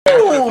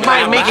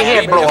might make your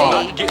head blow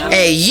off.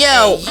 Hey,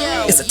 yo,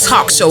 it's a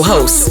talk show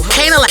host,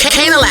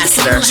 Kaynah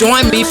Lassiter.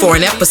 Join me for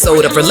an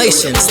episode of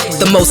Relations,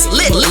 the most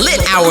lit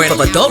hour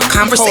of adult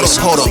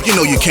conversation. Hold up, you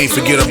know you can't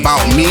forget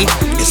about me.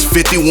 It's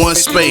 51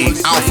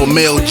 Spade, alpha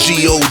male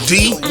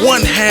G-O-D,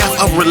 one half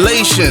of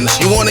Relations.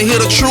 You wanna hear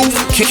the truth?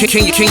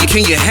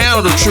 Can you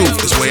handle the truth?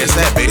 It's where it's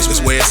at, baby.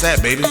 It's where it's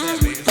at, baby.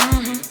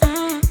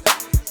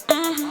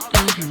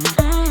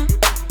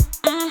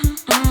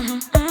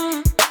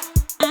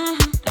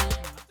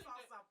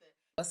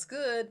 What's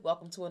good?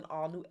 Welcome to an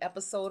all-new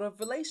episode of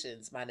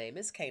Relations. My name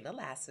is Kaynah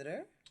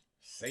Lassiter.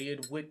 Say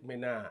it with me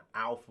now.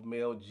 Alpha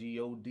male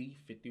G-O-D,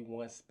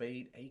 51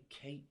 Spade,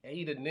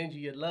 a.k.a. the ninja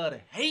you love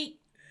to hate.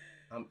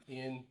 I'm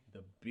in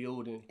the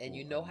building. And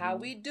you know how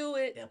we do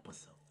it.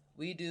 Episode.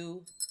 We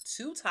do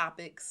 2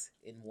 topics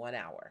in 1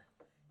 hour.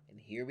 And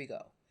here we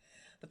go.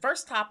 The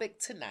first topic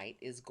tonight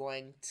is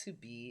going to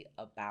be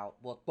about,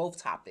 well,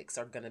 both topics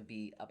are going to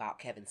be about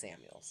Kevin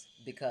Samuels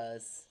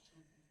because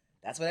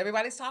that's what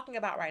everybody's talking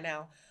about right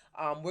now.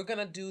 We're going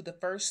to do the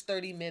first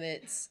 30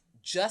 minutes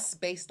just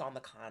based on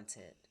the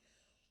content.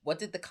 What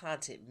did the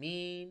content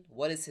mean?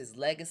 What is his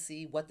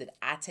legacy? What did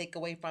I take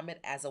away from it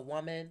as a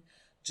woman?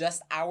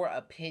 Just our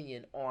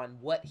opinion on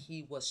what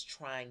he was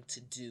trying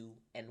to do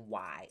and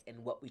why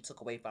and what we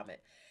took away from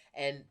it.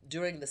 And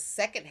during the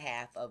second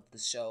half of the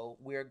show,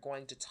 we're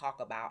going to talk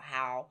about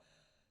how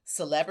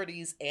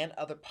celebrities and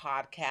other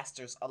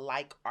podcasters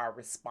alike are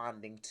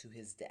responding to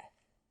his death.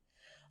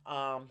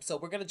 So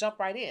we're going to jump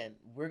right in.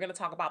 We're going to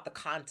talk about the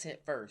content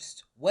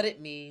first. What it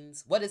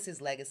means. What is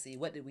his legacy?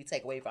 What did we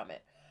take away from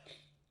it?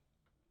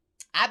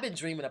 I've been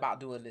dreaming about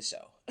doing this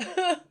show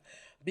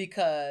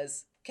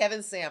because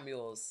Kevin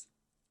Samuels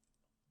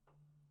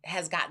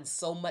has gotten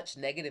so much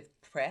negative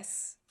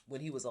press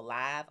when he was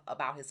alive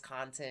about his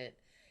content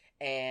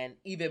and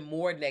even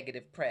more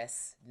negative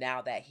press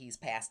now that he's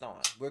passed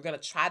on. We're going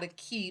to try to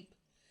keep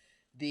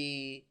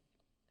the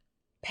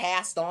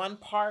passed on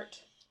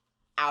part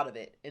out of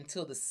it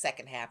until the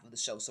second half of the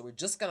show. So we're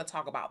just going to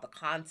talk about the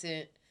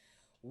content,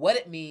 what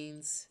it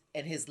means,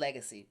 and his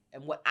legacy,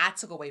 and what I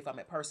took away from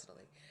it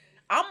personally.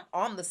 I'm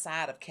on the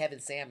side of Kevin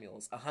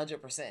Samuels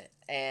 100%,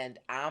 and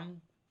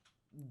I'm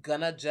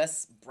going to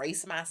just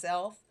brace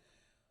myself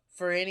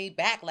for any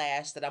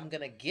backlash that I'm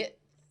going to get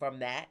from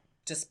that,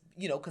 just,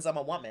 you know, because I'm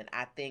a woman.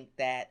 I think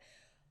that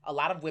a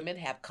lot of women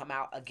have come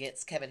out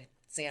against Kevin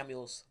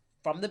Samuels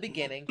from the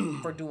beginning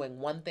for doing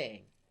one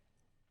thing.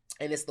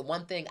 And it's the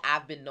one thing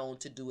I've been known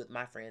to do with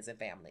my friends and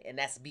family, and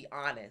that's be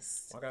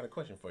honest. I got a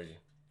question for you.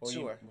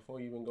 Before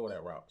you even go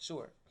that route.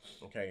 Sure.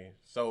 Okay,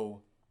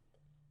 so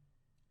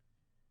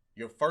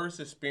your first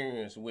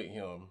experience with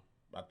him,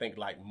 I think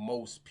like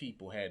most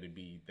people, had to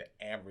be the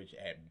average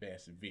at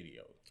best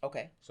video.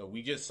 Okay. So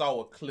we just saw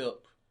a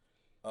clip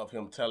of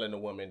him telling the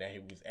woman that he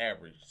was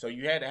average. So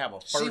you had to have a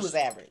first... She was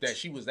average. That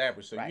she was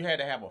average. So right. You had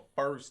to have a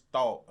first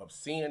thought of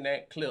seeing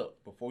that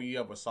clip before you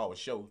ever saw a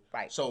show.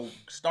 Right. So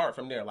start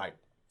from there, like...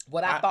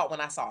 What I thought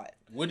when I saw it.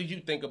 What did you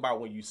think about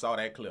when you saw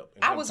that clip?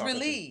 I was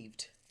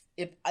relieved.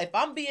 If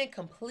I'm being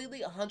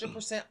completely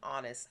 100%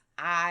 honest,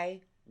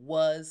 I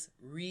was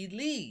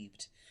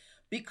relieved.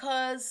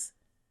 Because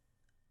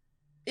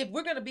if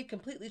we're going to be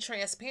completely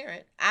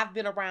transparent, I've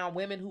been around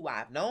women who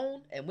I've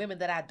known and women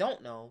that I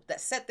don't know that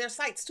set their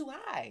sights too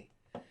high.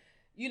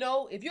 You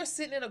know, if you're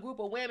sitting in a group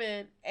of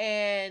women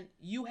and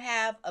you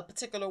have a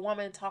particular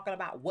woman talking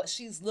about what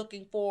she's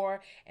looking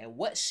for and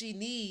what she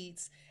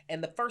needs,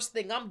 and the first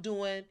thing I'm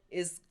doing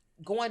is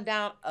going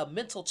down a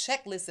mental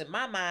checklist in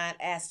my mind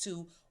as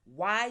to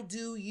why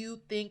do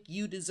you think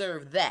you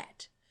deserve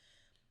that?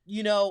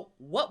 You know,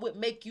 what would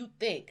make you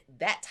think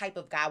that type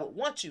of guy would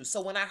want you?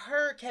 So when I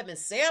heard Kevin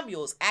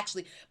Samuels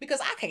actually,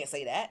 because I can't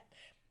say that,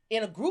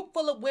 in a group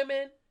full of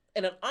women,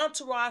 in an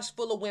entourage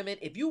full of women,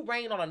 if you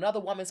rain on another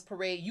woman's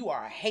parade, you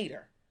are a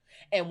hater.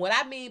 And what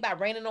I mean by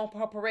raining on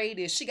her parade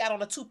is she got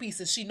on a 2-piece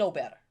and she know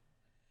better.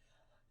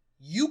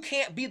 You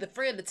can't be the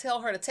friend to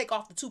tell her to take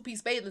off the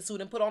 2-piece bathing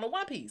suit and put on a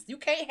 1-piece. You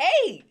can't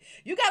hate.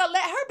 You got to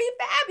let her be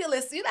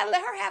fabulous. You got to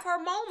let her have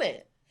her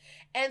moment.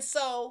 And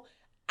so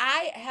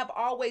I have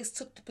always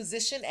took the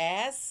position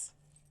as,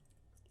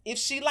 if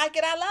she like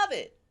it, I love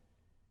it.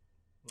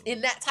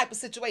 In that type of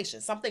situation,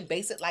 something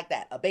basic like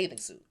that, a bathing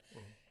suit.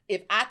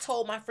 If I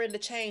told my friend to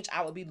change,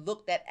 I would be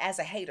looked at as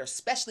a hater,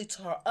 especially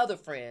to her other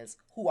friends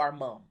who are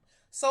mum.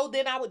 So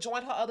then I would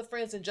join her other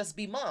friends and just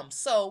be mum.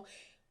 So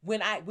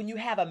when you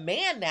have a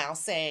man now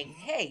saying,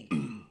 hey,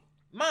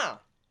 mom,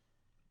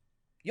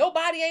 your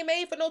body ain't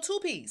made for no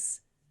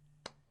 2-piece.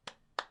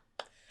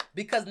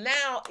 Because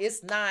now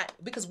it's not,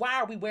 because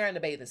why are we wearing a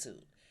bathing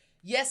suit?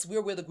 Yes,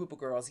 we're with a group of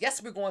girls.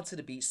 Yes, we're going to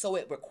the beach. So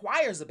it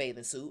requires a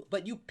bathing suit,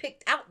 but you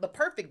picked out the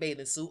perfect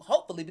bathing suit,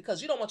 hopefully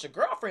because you don't want your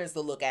girlfriends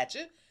to look at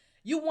you.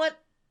 You want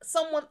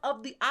someone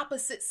of the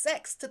opposite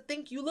sex to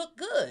think you look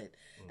good.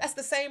 That's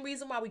the same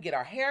reason why we get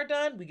our hair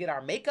done, we get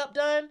our makeup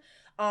done.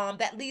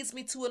 That leads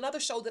me to another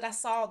show that I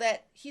saw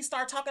that he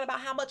started talking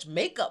about how much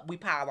makeup we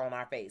pile on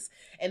our face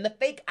and the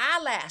fake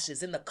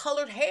eyelashes and the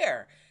colored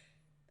hair.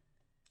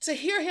 To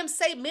hear him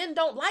say men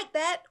don't like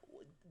that,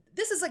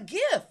 This is a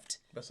gift.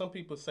 But some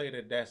people say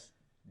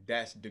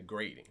that's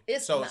degrading.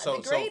 It's not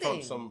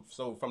degrading.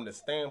 So from the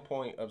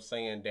standpoint of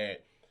saying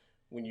that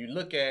when you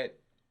look at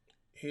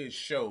his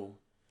show,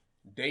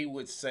 they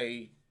would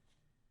say,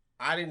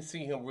 I didn't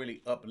see him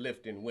really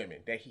uplifting women,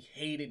 that he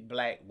hated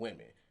black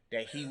women,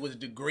 that he was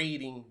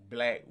degrading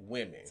black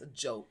women. It's a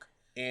joke.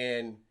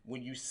 And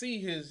when you see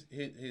his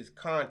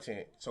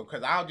content, so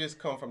because I'll just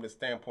come from the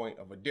standpoint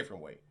of a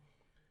different way.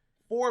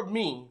 For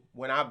me,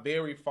 when I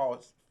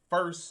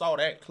first saw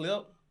that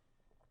clip,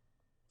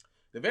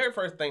 the very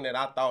first thing that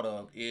I thought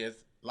of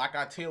is, like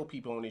I tell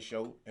people on this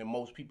show, and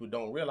most people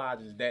don't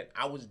realize, is that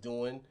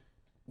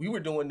we were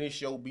doing this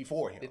show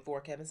before him.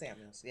 Before Kevin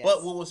Samuels, yes.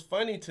 But what was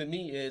funny to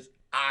me is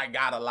I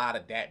got a lot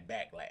of that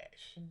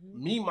backlash.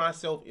 Mm-hmm. Me,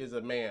 myself, is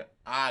a man,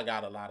 I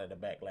got a lot of the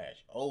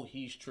backlash. Oh,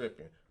 he's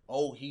tripping.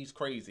 Oh, he's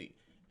crazy.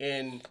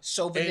 And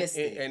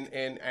chauvinistic.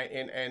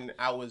 And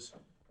I was,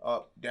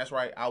 that's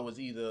right, I was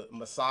either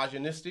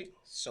misogynistic.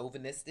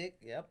 Chauvinistic,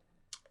 yep.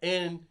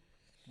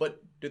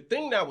 But the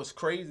thing that was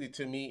crazy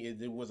to me is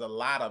there was a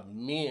lot of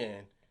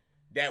men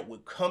that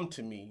would come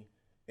to me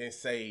and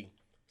say,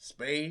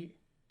 Spade,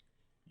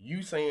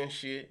 you saying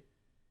shit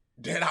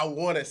that I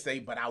want to say,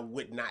 but I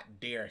would not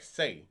dare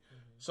say. Mm-hmm.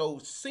 So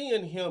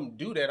seeing him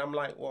do that, I'm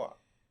like, well,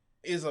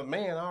 as a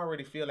man, I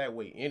already feel that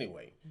way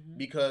anyway. Mm-hmm.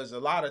 Because a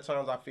lot of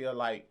times I feel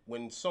like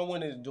when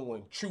someone is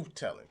doing truth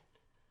telling,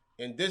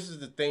 and this is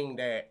the thing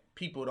that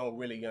people don't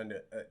really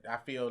I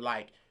feel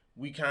like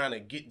we kind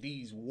of get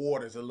these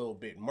waters a little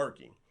bit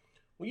murky.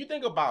 When you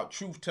think about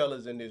truth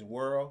tellers in this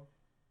world,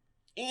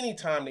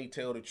 anytime they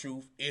tell the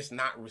truth, it's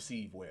not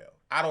received well.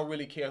 I don't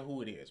really care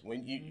who it is.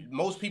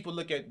 Most people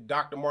look at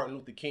Dr. Martin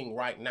Luther King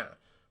right now.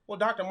 Well,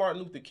 Dr.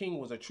 Martin Luther King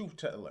was a truth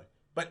teller.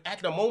 But at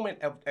the moment,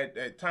 at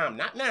that time,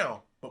 not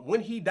now, but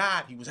when he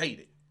died, he was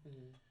hated.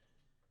 Mm-hmm.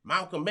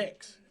 Malcolm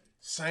X,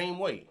 same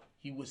way.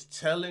 He was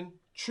telling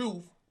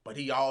truth, but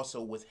he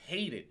also was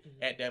hated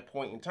at that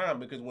point in time.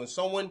 Because when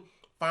someone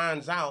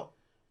finds out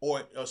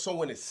or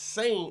someone is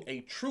saying a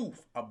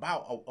truth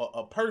about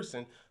a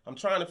person, I'm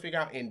trying to figure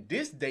out in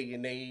this day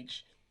and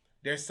age,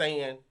 they're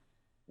saying,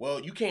 well,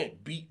 you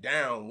can't beat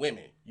down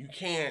women. You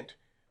can't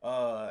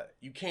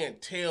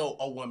tell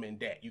a woman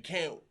that. You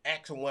can't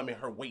ask a woman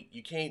her weight.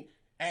 You can't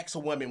ask a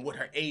woman what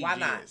her age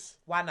is.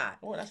 Why not?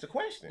 Oh, that's the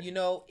question. You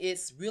know,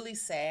 it's really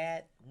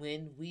sad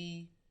when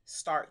we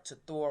start to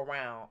throw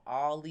around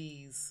all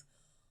these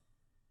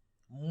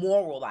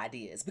moral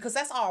ideas, because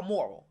that's all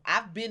moral.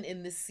 I've been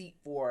in this seat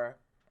for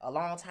a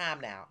long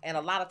time now, and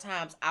a lot of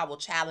times I will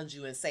challenge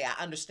you and say,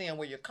 I understand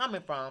where you're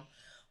coming from,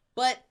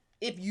 but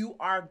if you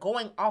are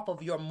going off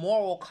of your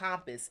moral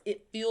compass,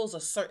 it feels a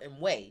certain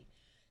way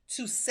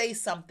to say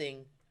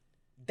something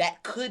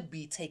that could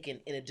be taken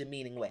in a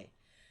demeaning way.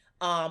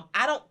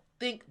 I don't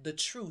think the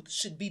truth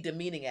should be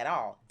demeaning at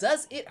all.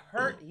 Does it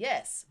hurt?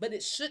 Yes, but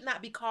it should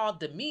not be called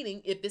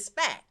demeaning if it's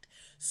fact.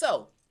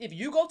 So if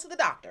you go to the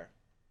doctor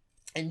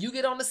and you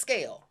get on the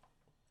scale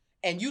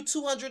and you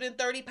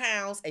 230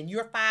 pounds and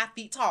you're 5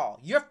 feet tall,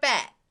 you're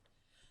fat.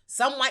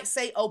 Some might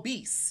say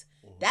obese.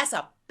 That's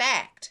a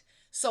fact.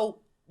 So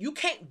you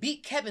can't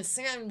beat Kevin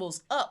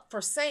Samuels up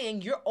for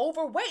saying you're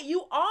overweight.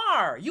 You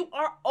are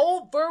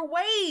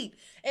overweight.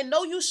 And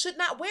no, you should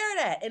not wear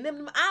that. And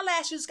then the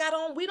eyelashes got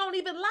on, we don't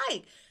even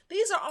like.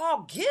 These are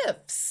all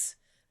gifts.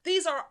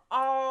 These are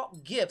all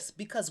gifts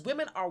because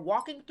women are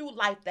walking through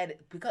life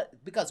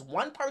because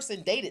one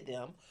person dated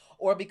them,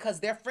 or because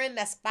their friend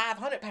that's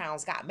 500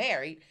 pounds got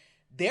married.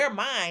 Their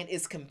mind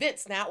is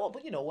convinced now, well,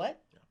 but you know what?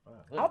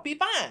 I'll be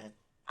fine.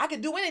 I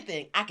can do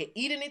anything. I can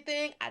eat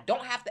anything. I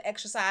don't have to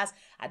exercise.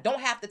 I don't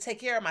have to take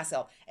care of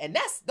myself. And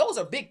those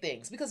are big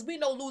things, because we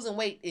know losing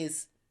weight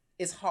is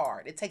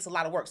hard. It takes a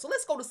lot of work. So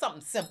let's go to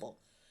something simple.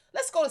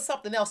 Let's go to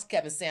something else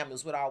Kevin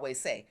Samuels would always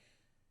say.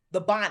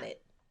 The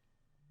bonnet.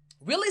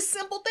 Really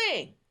simple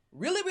thing.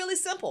 Really, really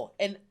simple.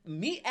 And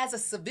me as a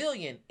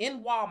civilian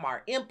in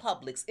Walmart, in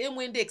Publix, in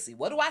Winn-Dixie,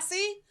 what do I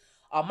see?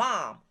 A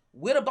mom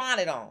with a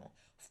bonnet on.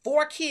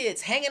 4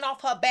 kids hanging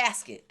off her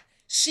basket.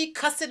 She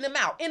cussing them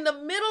out in the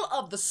middle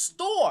of the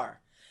store.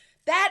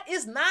 That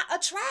is not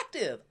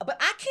attractive. But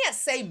I can't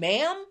say,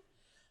 ma'am,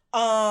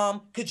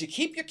 could you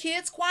keep your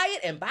kids quiet?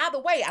 And by the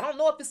way, I don't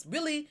know if it's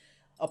really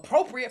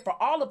appropriate for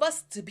all of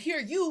us to hear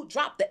you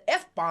drop the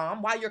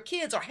F-bomb while your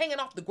kids are hanging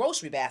off the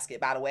grocery basket,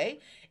 by the way.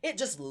 It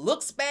just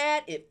looks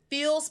bad. It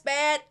feels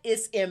bad.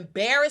 It's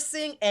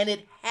embarrassing, and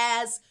it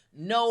has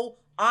no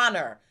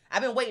honor.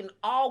 I've been waiting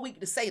all week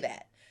to say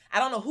that. I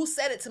don't know who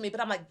said it to me,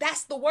 but I'm like,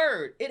 that's the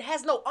word. It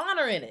has no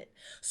honor in it.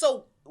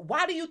 So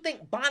why do you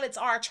think bonnets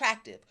are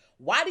attractive?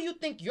 Why do you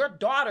think your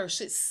daughter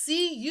should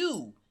see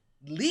you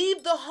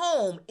leave the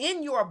home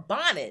in your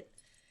bonnet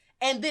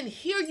and then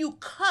hear you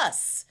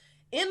cuss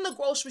in the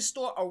grocery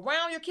store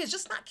around your kids,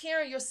 just not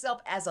carrying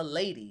yourself as a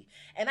lady?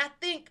 And I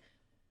think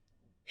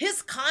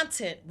his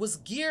content was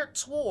geared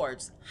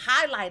towards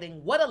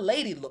highlighting what a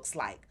lady looks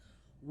like.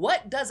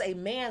 What does a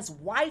man's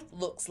wife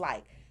looks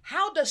like?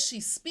 How does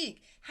she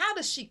speak? How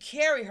does she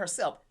carry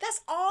herself?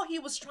 That's all he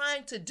was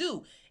trying to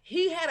do.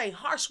 He had a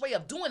harsh way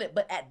of doing it,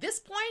 but at this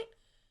point,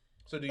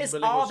 So do you It's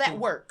believe all it was that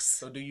works.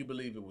 So do you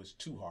believe it was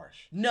too harsh?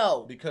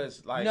 No.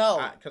 Because like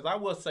no. Because I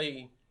will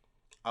say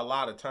a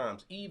lot of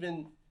times,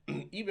 even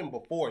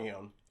before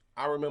him,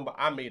 I remember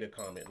I made a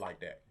comment like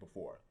that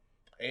before.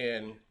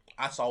 And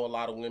I saw a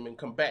lot of women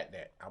combat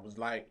that. I was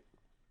like,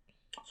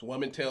 this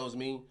woman tells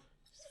me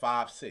she's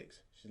 5'6".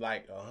 She's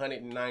like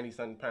 190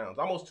 something pounds,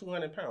 almost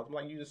 200 pounds. I'm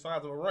like, you the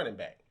size of a running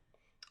back.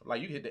 I'm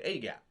like, you hit the A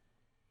gap.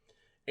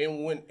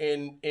 And when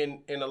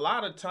in a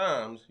lot of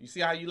times, you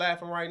see how you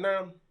laughing right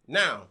now?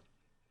 Now,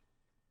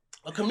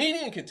 a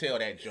comedian can tell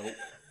that joke.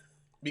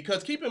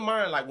 Because keep in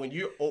mind, like when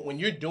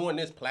you're doing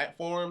this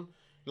platform,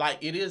 like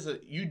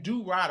you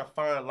do ride a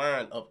fine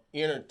line of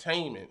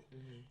entertainment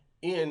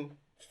in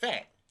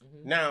fat.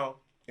 Now,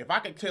 if I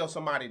could tell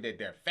somebody that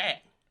they're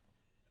fat,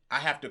 I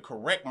have to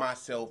correct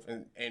myself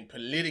and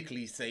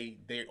politically say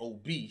they're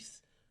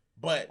obese,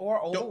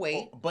 or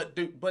overweight. But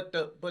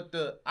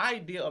the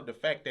idea of the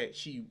fact that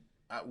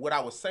what I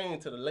was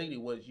saying to the lady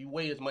was, you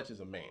weigh as much as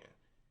a man.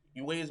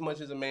 You weigh as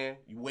much as a man.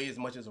 You weigh as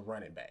much as a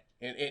running back,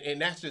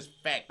 and that's just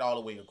fact all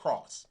the way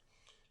across.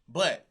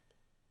 But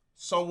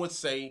some would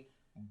say,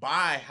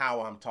 by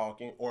how I'm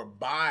talking or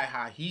by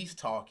how he's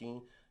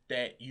talking,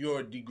 that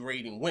you're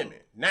degrading women.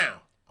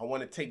 Now, I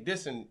want to take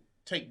this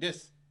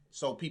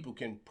so people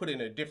can put it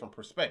in a different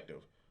perspective,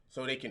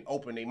 so they can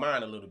open their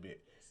mind a little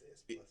bit.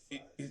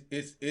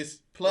 It's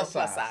plus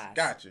size.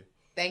 Gotcha.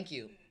 Thank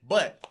you.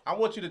 But I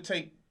want you to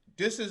take,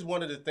 this is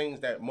one of the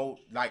things that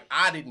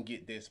I didn't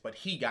get this, but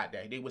he got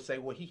that. They would say,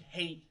 well, he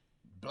hate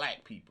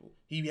black people.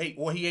 He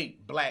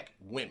hate black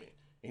women.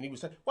 And he would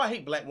say, well, I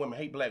hate black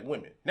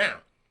women. Now,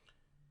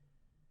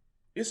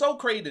 it's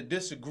okay to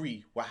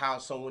disagree with how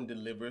someone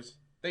delivers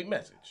their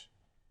message.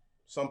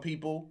 Some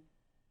people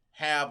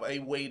have a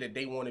way that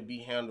they want to be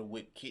handled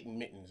with kitten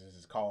mittens, as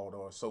it's called,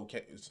 or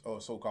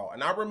so-called.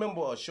 And I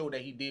remember a show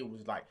that he did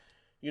was like,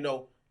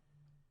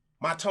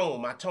 my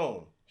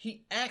tone.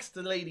 He asked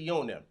the lady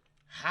on there,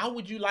 how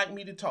would you like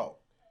me to talk?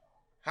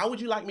 How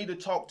would you like me to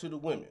talk to the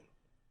women?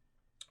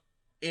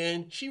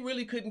 And she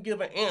really couldn't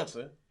give an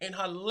answer. And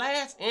her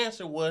last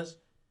answer was,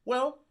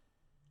 well,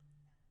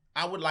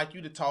 I would like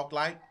you to talk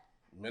like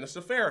Minister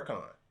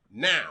Farrakhan.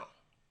 Now,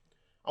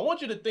 I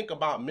want you to think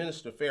about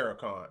Minister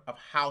Farrakhan, of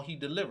how he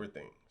delivered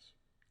things,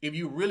 if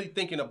you're really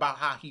thinking about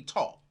how he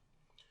talked.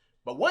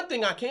 But one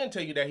thing I can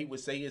tell you that he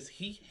would say is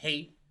he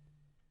hate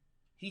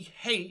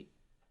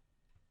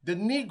the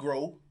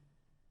Negro,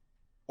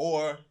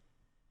 or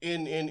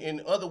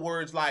in other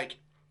words, like,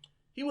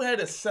 he would have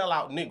a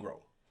sellout Negro.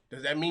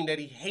 Does that mean that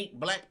he hate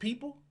black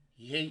people?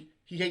 He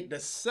hate the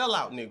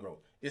sellout Negro.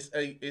 It's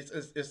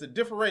a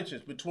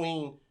differentiation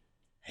between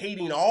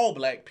hating all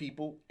black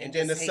people and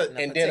then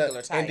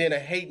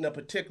hating a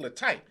particular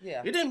type.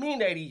 Yeah. It didn't mean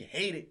that he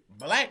hated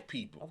black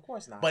people. Of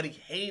course not. But he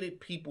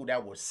hated people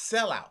that were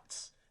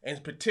sellouts,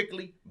 and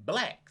particularly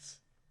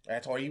blacks.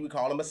 That's why he would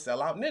call him a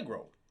sellout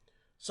Negro.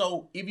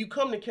 So if you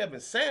come to Kevin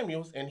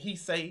Samuels and he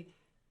say,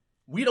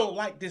 we don't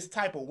like this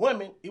type of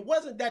woman, it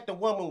wasn't that the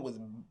woman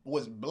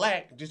was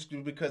black just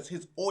because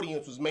his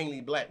audience was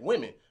mainly black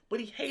women, but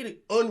he hated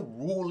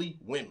unruly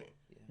women,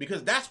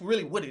 because that's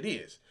really what it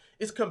is.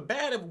 It's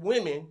combative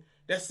women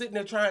that's sitting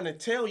there trying to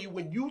tell you,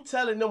 when you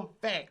telling them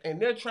fact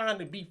and they're trying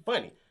to be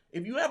funny.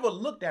 If you ever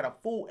looked at a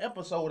full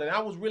episode, and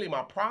that was really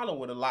my problem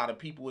with a lot of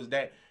people, is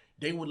that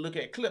they would look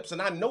at clips.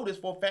 And I know this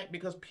for a fact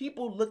because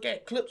people look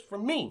at clips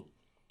from me.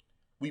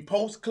 We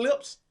post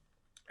clips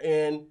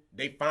and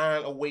they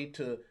find a way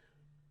to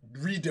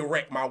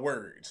redirect my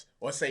words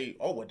or say,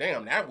 oh, well,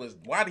 damn,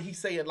 why did he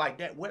say it like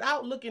that?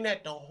 Without looking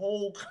at the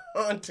whole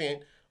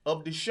content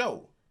of the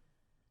show.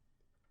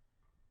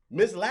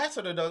 Miss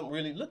Lassiter doesn't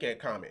really look at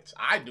comments.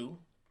 I do.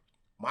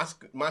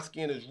 My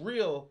skin is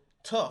real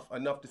tough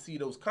enough to see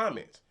those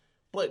comments.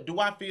 But do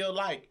I feel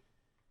like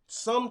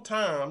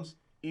sometimes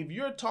if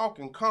you're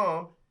talking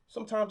calm,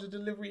 sometimes the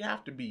delivery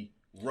have to be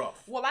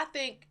rough? Well, I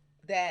think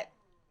that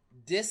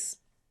this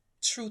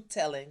truth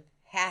telling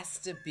has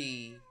to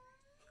be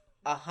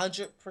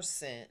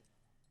 100%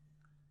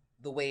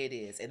 the way it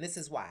is. And this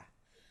is why.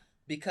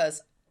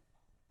 Because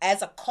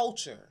as a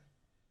culture,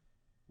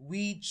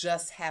 we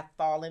just have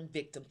fallen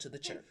victim to the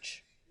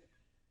church.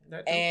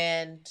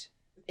 And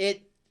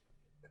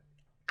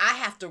I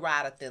have to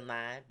ride a thin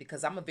line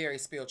because I'm a very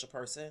spiritual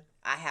person.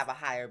 I have a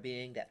higher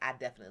being that I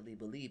definitely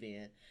believe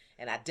in.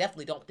 And I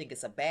definitely don't think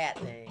it's a bad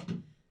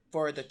thing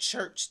for the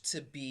church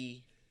to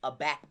be a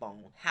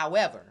backbone.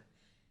 However,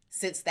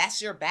 since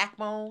that's your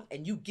backbone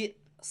and you get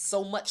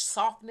so much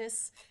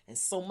softness and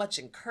so much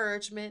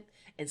encouragement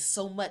and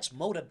so much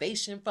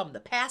motivation from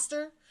the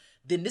pastor,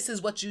 then this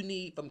is what you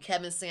need from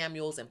Kevin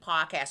Samuels and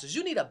podcasters.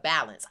 You need a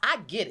balance. I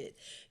get it.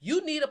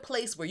 You need a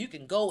place where you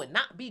can go and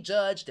not be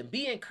judged and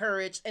be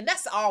encouraged. And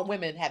that's all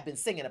women have been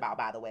singing about,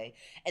 by the way.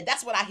 And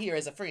that's what I hear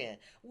as a friend.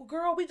 Well,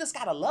 girl, we just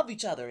got to love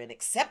each other and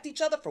accept each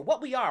other for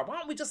what we are. Why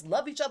don't we just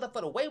love each other for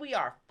the way we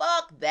are?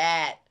 Fuck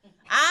that.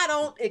 I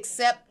don't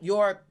accept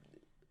your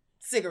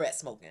cigarette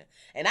smoking.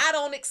 And I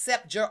don't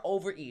accept your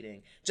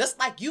overeating. Just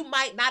like you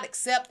might not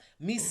accept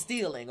me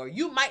stealing, or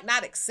you might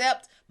not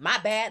accept my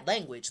bad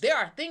language. There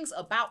are things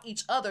about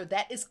each other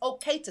that it's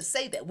okay to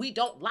say that we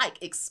don't like,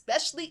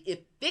 especially if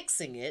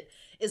fixing it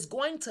is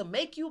going to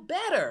make you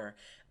better.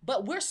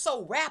 But we're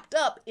so wrapped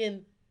up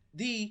in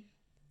the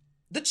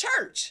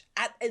church.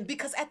 And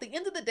because at the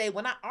end of the day,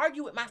 when I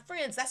argue with my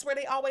friends, that's where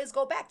they always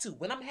go back to.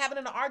 When I'm having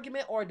an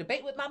argument or a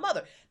debate with my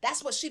mother,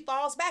 that's what she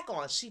falls back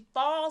on. She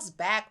falls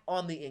back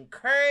on the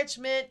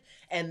encouragement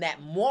and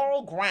that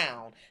moral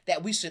ground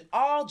that we should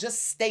all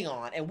just stay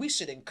on, and we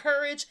should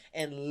encourage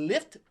and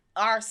lift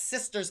our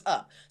sisters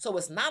up. So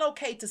it's not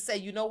okay to say,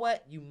 you know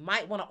what, you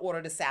might want to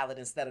order the salad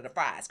instead of the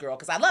fries, girl,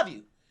 because I love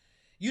you.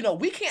 You know,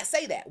 we can't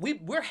say that.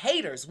 We're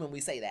haters when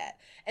we say that.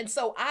 And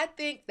so I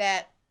think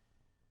that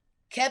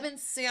Kevin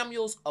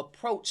Samuel's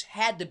approach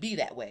had to be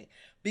that way,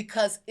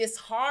 because it's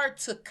hard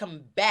to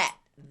combat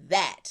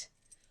that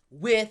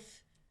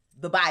with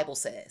the Bible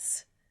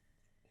says.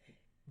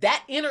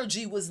 That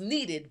energy was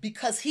needed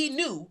because he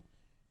knew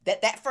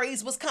that that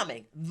phrase was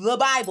coming. The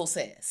Bible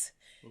says.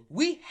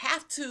 We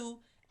have to,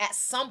 at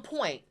some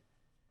point,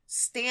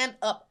 stand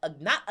up,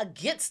 not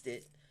against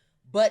it,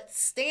 but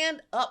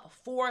stand up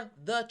for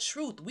the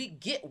truth. We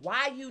get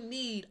why you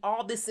need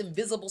all this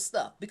invisible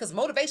stuff, because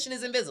motivation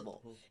is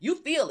invisible. You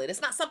feel it.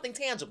 It's not something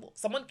tangible.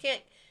 Someone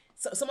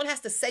has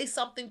to say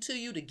something to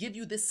you to give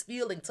you this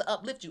feeling, to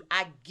uplift you.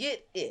 I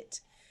get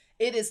it.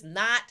 It is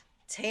not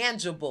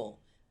tangible.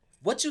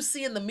 What you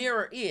see in the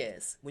mirror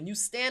is, when you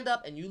stand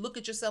up and you look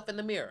at yourself in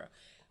the mirror,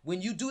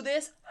 when you do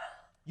this,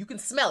 you can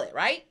smell it,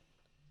 right?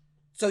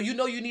 So you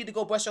know you need to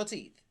go brush your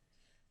teeth.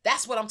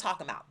 That's what I'm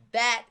talking about.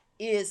 That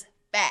is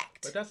fact.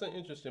 But that's an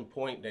interesting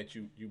point that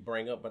you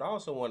bring up. But I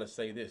also want to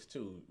say this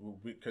too,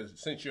 because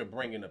since you're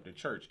bringing up the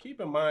church,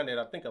 keep in mind that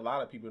I think a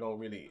lot of people don't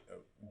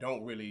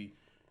really,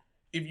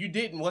 if you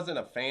wasn't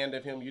a fan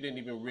of him, you didn't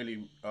even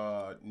really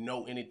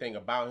know anything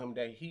about him,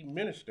 that he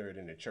ministered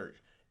in the church.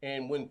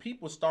 And when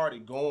people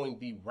started going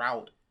the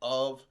route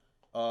of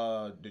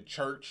the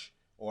church,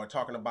 or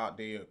talking about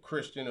they're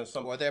Christian or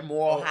something, or their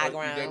moral high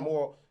ground,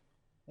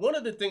 one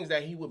of the things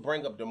that he would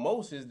bring up the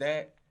most is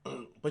that,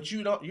 but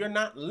you're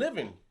not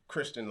living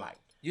Christian life.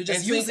 You're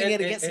just using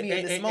it against me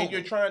in this moment. And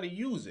you're trying to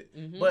use it,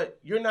 but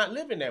you're not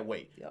living that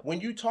way. Yep.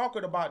 When you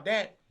talking about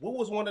that, what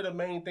was one of the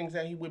main things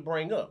that he would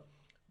bring up?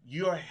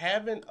 You're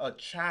having a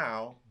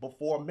child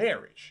before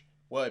marriage.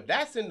 Well, if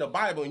that's in the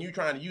Bible and you're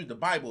trying to use the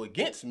Bible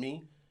against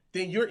me,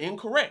 then you're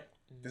incorrect.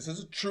 This is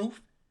a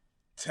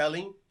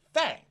truth-telling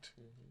fact.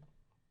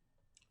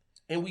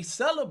 And we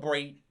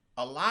celebrate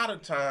a lot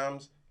of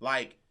times,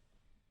 like,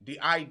 the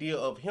idea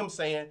of him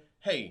saying,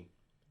 hey,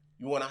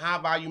 you want a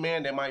high value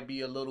man that might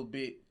be a little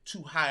bit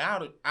too high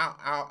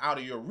out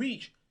of your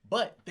reach,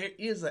 but there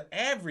is an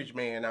average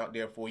man out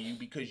there for you,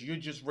 because you're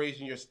just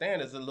raising your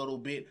standards a little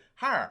bit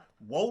higher.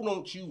 Why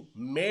don't you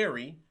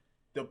marry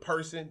the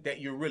person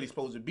that you're really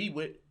supposed to be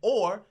with,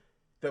 or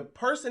the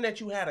person that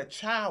you had a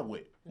child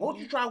with? Won't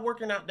you try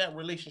working out that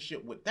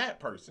relationship with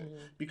that person?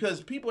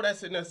 Because people that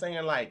sitting there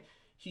saying like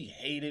he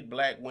hated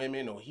black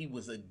women, or he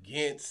was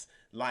against,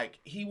 like,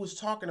 he was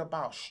talking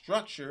about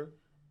structure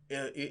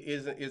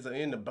is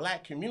in the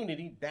black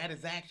community that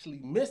is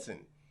actually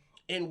missing.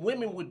 And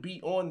women would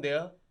be on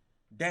there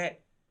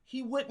that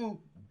he wouldn't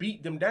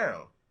beat them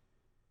down.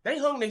 They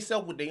hung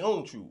themselves with their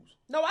own truths.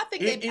 No, I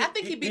think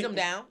he beat them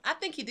down. I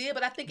think he did,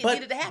 but I think it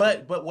needed to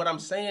happen. But what I'm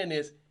saying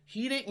is,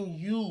 he didn't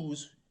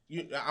use,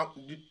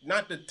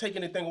 not to take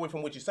anything away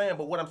from what you're saying,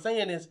 but what I'm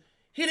saying is,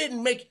 he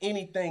didn't make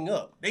anything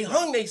up. They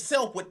hung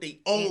themselves with their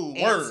own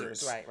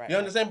words. Right. You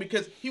understand?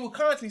 Because he would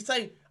constantly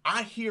say,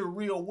 I hear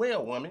real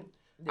well, woman.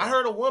 Yeah. I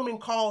heard a woman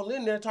call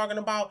in there talking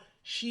about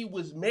she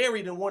was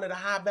married and wanted a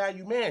high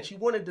value man. She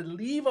wanted to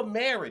leave a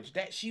marriage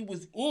that she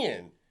was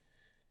in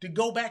to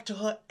go back to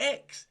her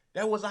ex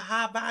that was a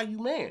high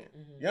value man.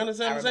 You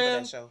understand what I'm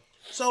saying? That show.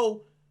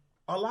 So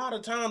a lot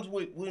of times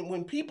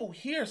when people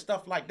hear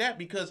stuff like that,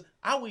 because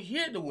I would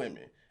hear the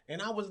women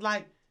and I was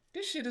like,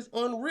 this shit is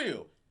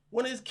unreal.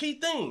 One of his key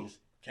things,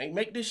 can't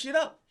make this shit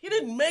up. He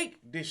didn't make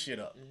this shit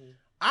up.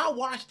 I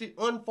watched it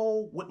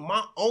unfold with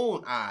my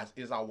own eyes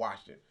as I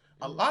watched it.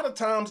 A lot of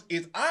times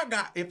if I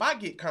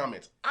get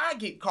comments, I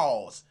get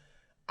calls,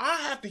 I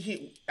have to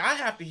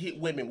hit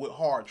women with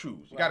hard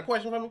truths. You got a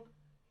question for me?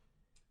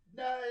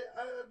 No,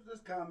 this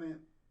comment,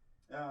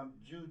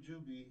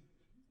 Juby,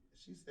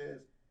 she says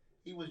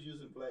he was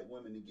using black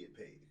women to get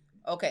paid.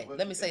 Okay,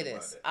 let me say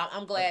this.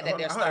 I'm glad that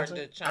they're starting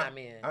to chime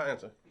in. I'll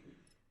answer.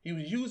 He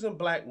was using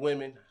black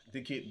women to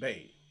get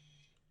paid.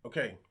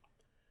 Okay.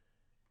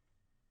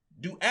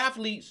 Do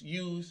athletes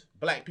use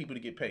black people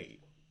to get paid?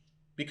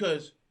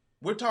 Because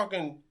we're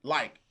talking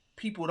like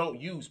people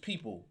don't use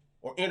people,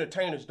 or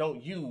entertainers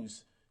don't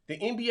use. The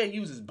NBA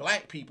uses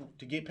black people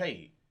to get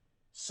paid.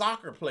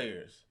 Soccer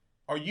players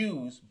are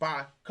used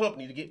by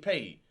company to get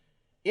paid.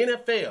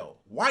 NFL,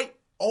 white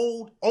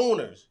old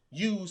owners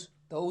use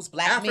those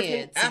black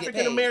men,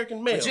 African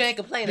American males. But you ain't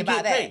complaining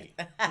about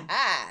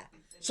that.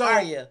 So,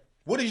 are you?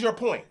 What is your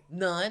point?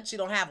 None. She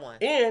don't have one.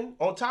 And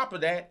on top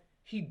of that,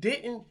 he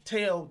didn't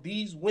tell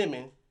these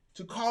women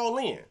to call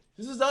in.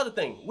 This is the other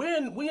thing.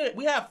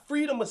 We have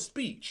freedom of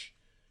speech.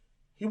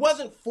 He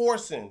wasn't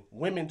forcing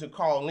women to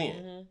call in.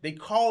 Mm-hmm. They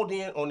called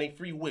in on their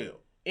free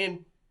will.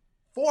 And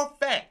for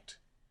a fact,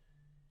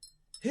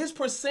 his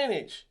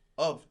percentage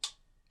of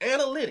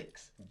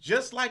analytics,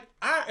 just like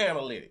our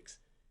analytics,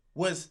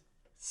 was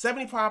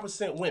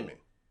 75% women,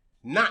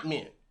 not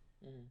men.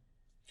 Mm-hmm.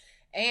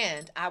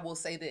 And I will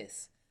say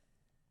this.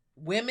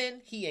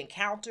 Women he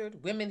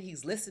encountered, women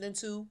he's listening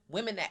to,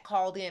 women that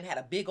called in had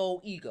a big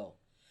old ego.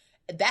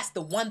 That's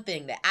the one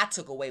thing that I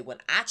took away when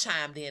I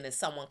chimed in and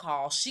someone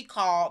called. She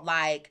called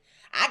like,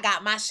 I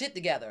got my shit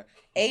together.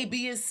 A,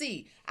 B, and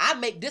C. I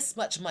make this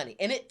much money.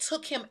 And it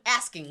took him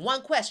asking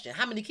one question.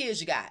 How many kids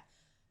you got?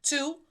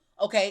 2.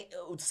 Okay.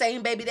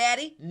 Same baby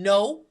daddy?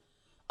 No.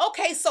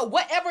 Okay. So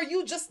whatever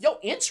your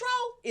intro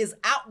is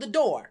out the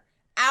door.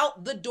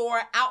 Out the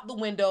door, out the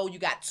window. You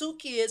got 2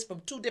 kids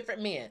from 2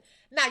 different men.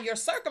 Now your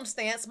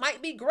circumstance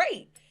might be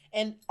great.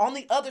 And on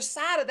the other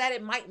side of that,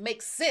 it might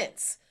make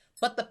sense.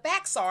 But the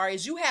facts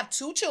is you have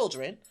 2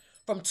 children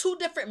from 2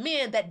 different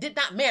men that did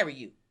not marry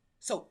you.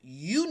 So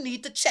you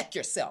need to check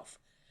yourself.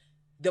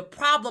 The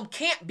problem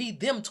can't be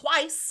them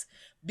twice,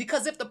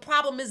 because if the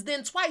problem is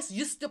them twice,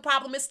 the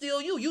problem is still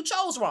you. You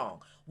chose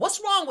wrong.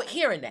 What's wrong with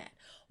hearing that?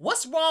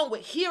 What's wrong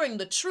with hearing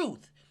the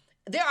truth?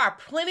 There are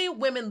plenty of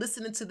women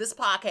listening to this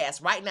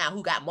podcast right now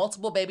who got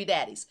multiple baby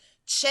daddies.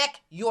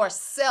 Check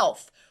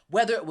yourself.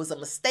 Whether it was a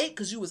mistake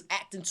because you was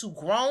acting too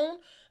grown,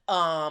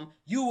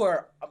 you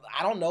were,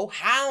 I don't know,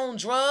 high on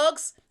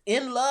drugs,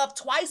 in love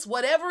twice,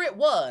 whatever it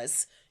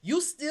was,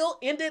 you still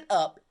ended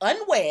up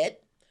unwed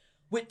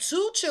with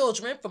 2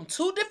 children from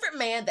 2 different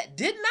men that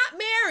did not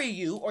marry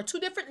you, or 2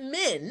 different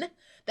men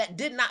that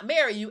did not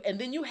marry you, and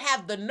then you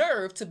have the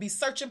nerve to be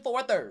searching for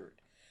a third.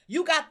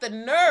 You got the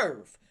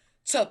nerve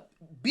to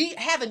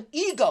have an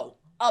ego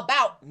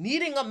about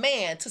needing a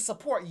man to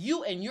support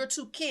you and your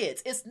 2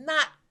 kids. It's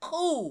not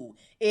cool.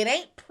 It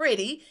ain't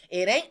pretty.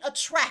 It ain't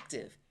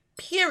attractive.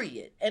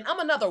 Period. And I'm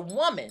another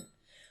woman.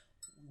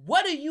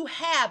 What do you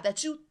have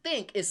that you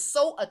think is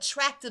so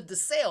attractive to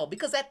sell?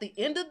 Because at the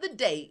end of the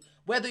day,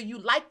 whether you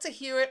like to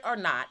hear it or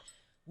not,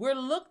 we're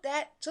looked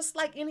at just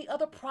like any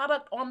other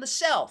product on the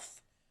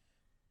shelf.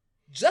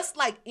 Just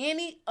like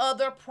any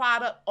other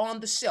product on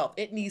the shelf.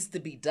 It needs to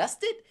be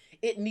dusted.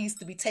 It needs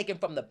to be taken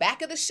from the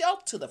back of the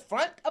shelf to the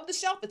front of the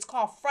shelf. It's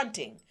called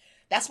fronting.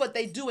 That's what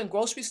they do in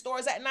grocery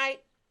stores at night,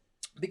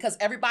 because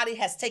everybody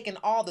has taken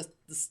all the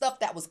stuff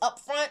that was up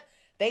front.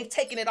 They've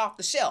taken it off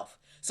the shelf.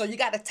 So you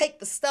got to take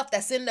the stuff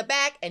that's in the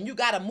back and you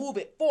got to move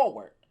it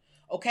forward.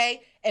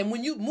 Okay? And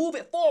when you move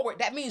it forward,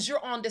 that means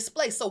you're on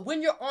display. So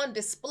when you're on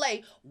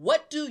display,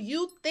 what do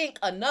you think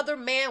another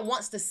man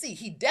wants to see?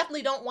 He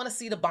definitely don't want to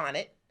see the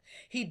bonnet.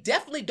 He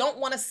definitely don't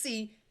want to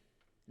see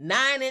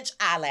 9-inch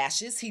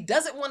eyelashes. He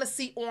doesn't want to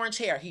see orange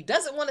hair. He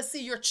doesn't want to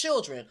see your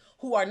children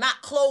who are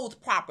not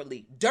clothed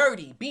properly,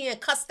 dirty, being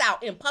cussed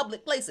out in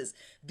public places.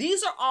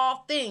 These are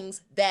all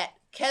things that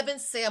Kevin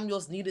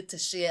Samuels needed to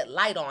shed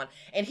light on.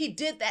 And he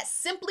did that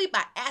simply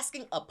by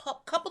asking a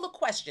couple of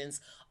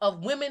questions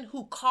of women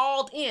who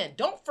called in.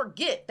 Don't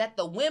forget that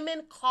the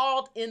women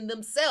called in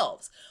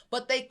themselves,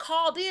 but they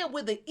called in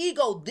with an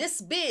ego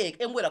this big,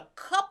 and with a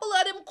couple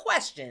of them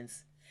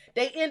questions,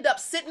 they end up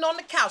sitting on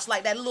the couch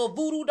like that little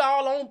voodoo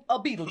doll on a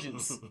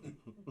Beetlejuice.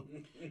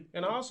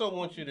 And I also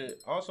want you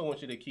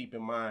to keep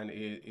in mind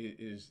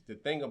is the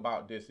thing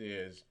about this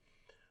is,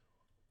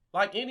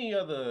 like any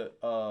other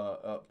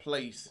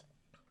place,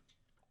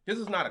 this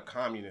is not a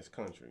communist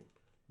country.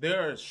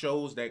 There are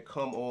shows that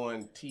come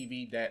on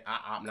TV that I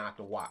opt not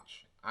to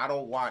watch. I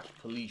don't watch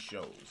police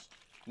shows.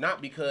 Not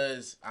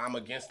because I'm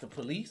against the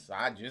police.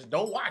 I just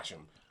don't watch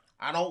them.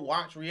 I don't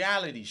watch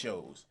reality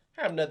shows.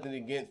 I have nothing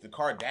against the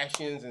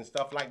Kardashians and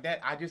stuff like that.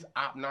 I just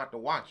opt not to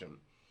watch them.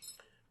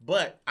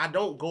 But I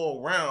don't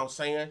go around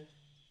saying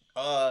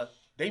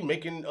they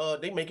making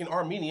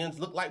Armenians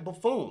look like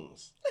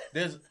buffoons.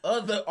 There's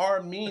other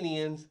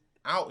Armenians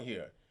out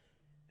here.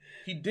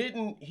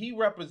 He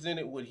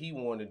represented what he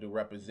wanted to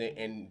represent,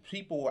 and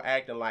people were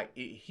acting like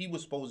he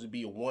was supposed to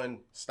be a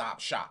one-stop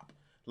shop.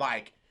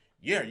 Like,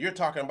 yeah, you're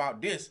talking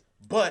about this,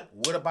 but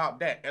what about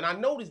that? And I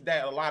noticed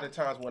that a lot of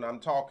times when I'm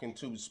talking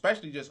to,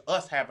 especially just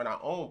us having our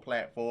own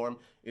platform,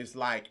 it's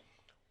like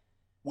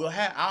we'll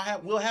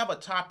have a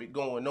topic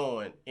going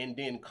on, and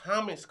then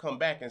comments come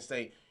back and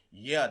say,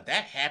 yeah,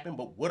 that happened,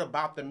 but what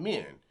about the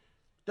men?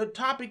 The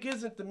topic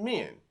isn't the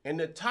men, and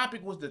the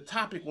topic was the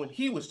topic when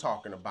he was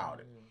talking about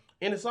it.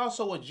 And it's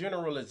also a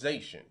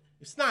generalization.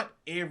 It's not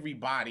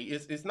everybody.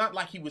 It's not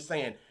like he was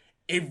saying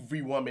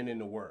every woman in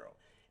the world.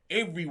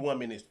 Every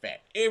woman is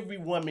fat. Every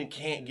woman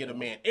can't get a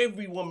man.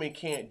 Every woman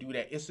can't do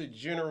that. It's a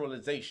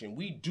generalization.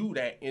 We do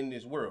that in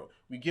this world.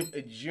 We give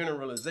a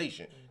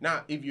generalization.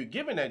 Now, if you're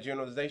giving that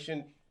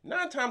generalization,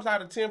 9 times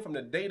out of 10 from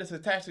the data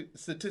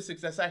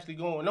statistics that's actually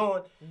going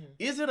on,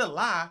 is it a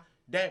lie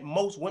that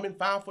most women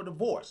file for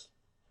divorce?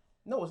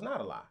 No, it's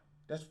not a lie.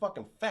 That's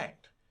fucking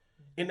fact.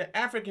 In the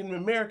African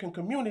American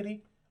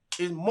community,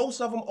 most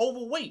of them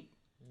overweight.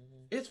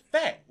 It's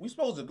fact. We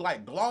supposed to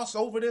like gloss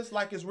over this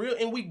like it's real,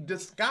 and we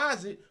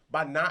disguise it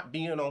by not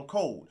being on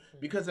code.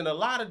 Because in a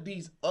lot of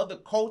these other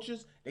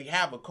cultures, they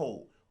have a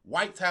code.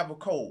 Whites have a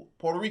code.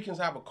 Puerto Ricans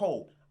have a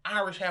code.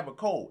 Irish have a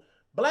code.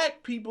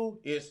 Black people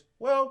is,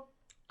 well,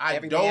 I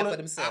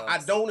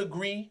don't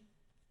agree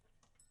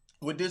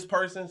with this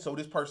person, so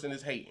this person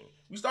is hating.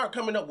 We start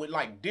coming up with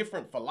like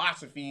different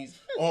philosophies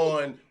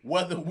on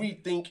whether we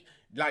think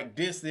like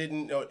this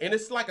didn't, and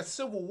it's like a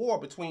civil war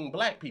between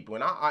black people.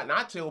 And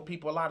I tell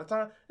people a lot of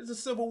time, there's a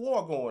civil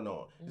war going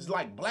on. It's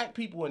like black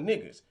people and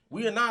niggas.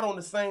 We are not on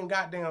the same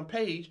goddamn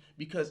page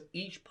because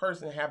each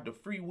person have the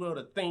free will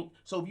to think.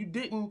 So if you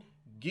didn't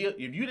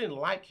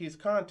like his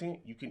content,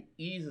 you can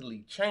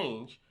easily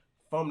change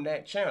from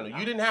that channel.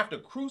 You didn't have to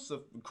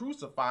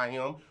crucify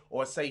him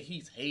or say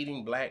he's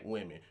hating black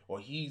women or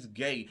he's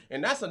gay.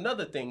 And that's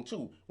another thing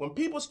too. When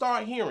people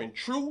start hearing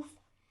truth,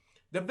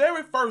 the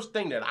very first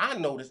thing that I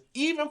notice,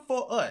 even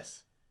for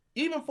us,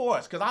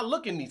 because I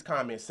look in these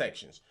comment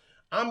sections,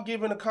 I'm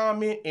giving a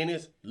comment and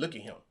it's, look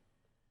at him.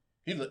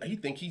 He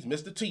think he's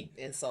Mr. T.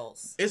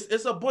 Insults.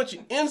 It's a bunch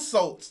of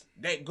insults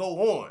that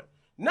go on.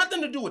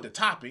 Nothing to do with the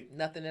topic.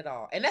 Nothing at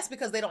all. And that's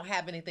because they don't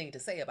have anything to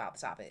say about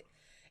the topic.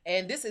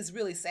 And this is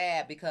really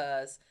sad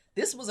because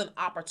this was an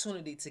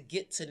opportunity to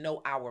get to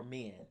know our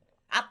men.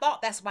 I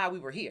thought that's why we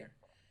were here,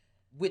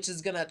 which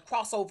is going to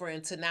cross over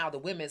into now the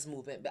women's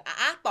movement. But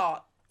I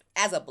thought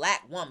as a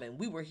black woman,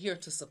 we were here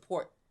to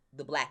support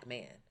the black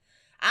man.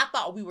 I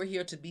thought we were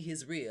here to be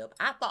his rib.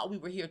 I thought we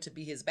were here to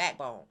be his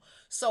backbone.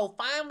 So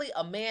finally,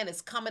 a man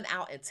is coming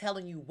out and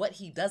telling you what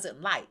he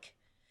doesn't like.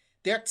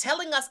 They're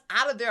telling us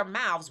out of their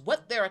mouths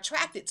what they're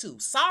attracted to.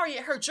 Sorry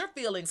it hurt your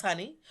feelings,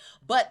 honey,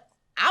 but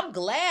I'm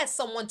glad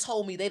someone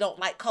told me they don't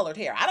like colored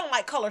hair. I don't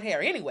like colored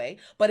hair anyway,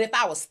 but if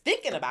I was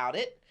thinking about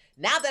it,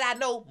 now that I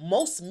know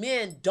most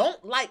men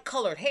don't like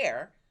colored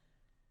hair,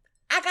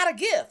 I got a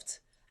gift.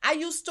 I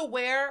used to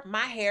wear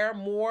my hair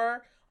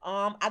more,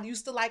 I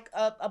used to like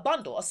a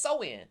bundle, a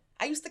sew-in.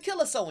 I used to kill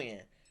a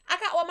sew-in. I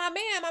got with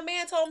my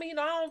man told me, I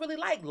don't really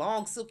like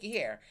long silky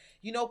hair.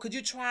 Could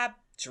you try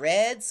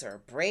dreads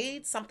or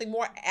braids, something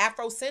more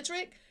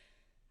Afrocentric?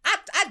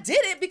 I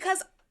did it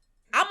because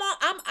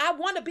I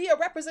want to be a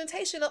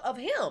representation of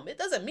him. It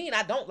doesn't mean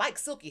I don't like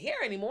silky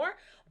hair anymore,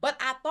 but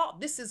I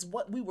thought this is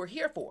what we were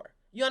here for.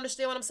 You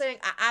understand what I'm saying?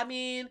 I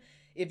mean,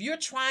 if you're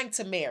trying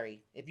to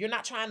marry, if you're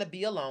not trying to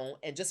be alone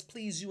and just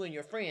please you and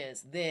your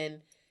friends,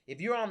 then if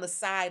you're on the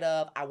side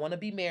of, I want to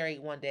be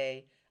married one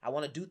day, I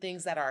want to do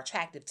things that are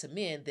attractive to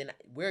men, then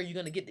where are you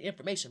going to get the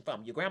information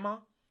from? Your grandma?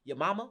 Your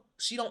mama?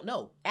 She don't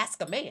know.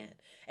 Ask a man.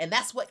 And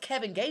that's what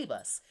Kevin gave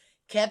us.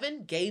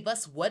 Kevin gave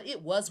us what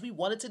it was we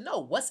wanted to know.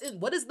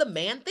 What is the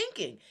man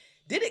thinking?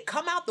 Did it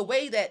come out the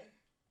way that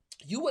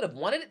you would have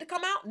wanted it to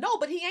come out? No,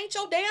 but he ain't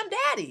your damn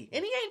daddy.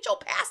 And he ain't your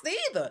pastor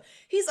either.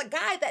 He's a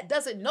guy that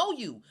doesn't know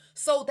you.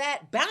 So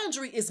that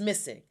boundary is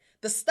missing.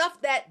 The stuff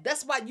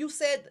that's why you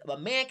said a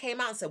man came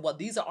out and said, well,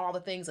 these are all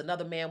the things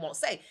another man won't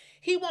say.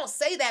 He won't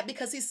say that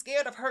because he's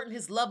scared of hurting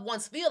his loved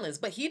one's feelings.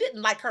 But he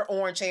didn't like her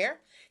orange hair.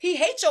 He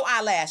hates your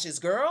eyelashes,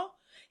 girl.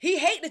 He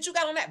hate that you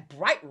got on that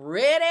bright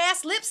red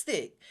ass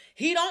lipstick.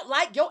 He don't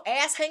like your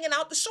ass hanging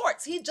out the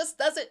shorts. He just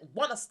doesn't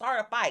want to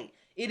start a fight.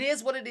 It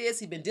is what it is.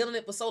 He's been dealing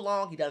it for so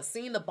long. He done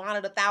seen the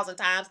bonnet 1,000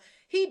 times.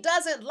 He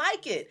doesn't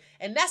like it.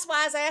 And that's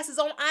why his ass is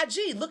on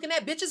IG looking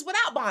at bitches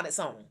without bonnets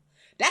on.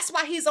 That's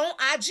why he's on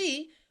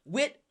IG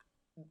with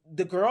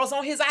the girls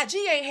on his IG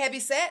ain't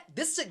heavy set.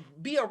 This should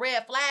be a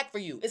red flag for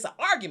you. It's an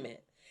argument.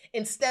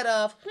 Instead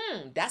of,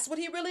 that's what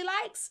he really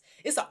likes.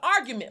 It's an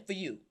argument for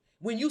you.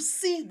 When you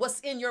see what's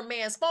in your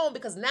man's phone,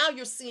 because now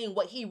you're seeing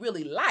what he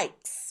really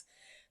likes.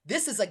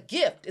 This is a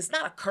gift. It's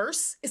not a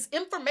curse. It's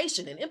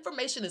information, and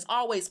information is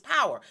always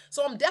power.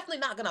 So I'm definitely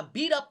not going to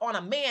beat up on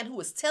a man who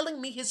is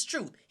telling me his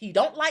truth. He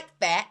don't like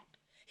fat.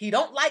 He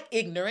don't like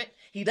ignorant.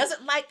 He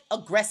doesn't like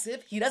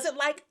aggressive. He doesn't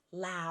like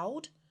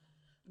loud.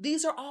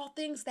 These are all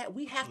things that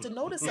we have to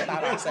notice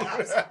about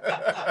ourselves.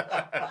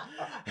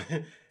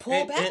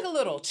 Pull back a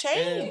little.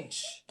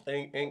 Change.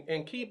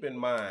 And keep in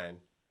mind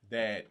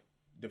that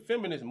the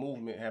feminist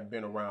movement have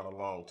been around a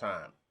long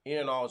time.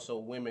 And also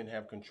women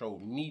have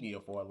controlled media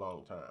for a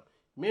long time.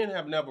 Men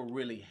have never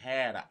really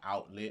had an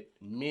outlet.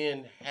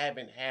 Men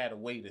haven't had a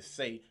way to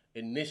say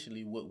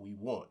initially what we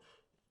want.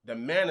 The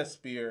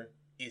manosphere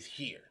is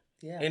here.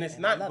 Yeah, and it's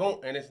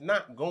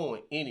not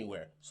going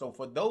anywhere. So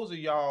for those of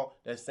y'all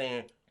that's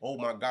saying, oh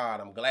my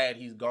God, I'm glad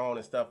he's gone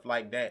and stuff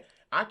like that,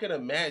 I can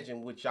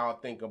imagine what y'all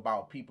think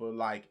about people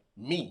like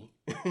me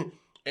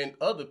and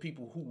other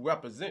people who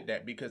represent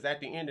that, because at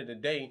the end of the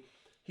day,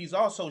 he's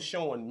also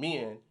showing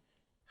men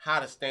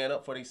how to stand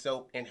up for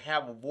themselves and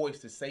have a voice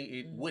to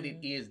say what it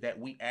is that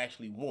we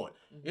actually want.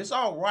 It's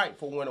all right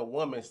for when a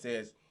woman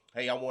says,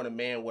 hey, I want a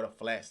man with a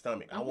flat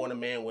stomach. I want a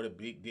man with a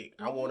big dick.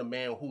 I want a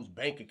man whose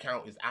bank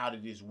account is out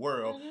of this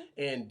world,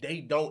 and they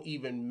don't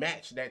even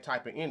match that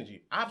type of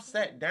energy. I've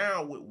sat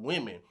down with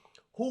women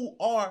who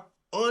are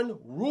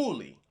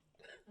unruly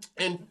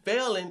and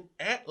failing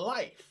at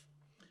life.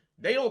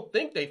 They don't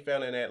think they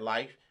failing at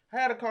life. I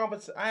had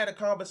a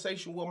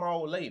conversation with my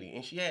old lady,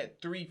 and she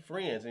had 3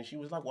 friends, and she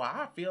was like, "Well,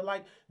 I feel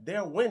like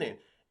they're winning."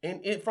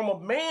 And from a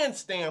man's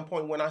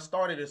standpoint, when I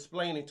started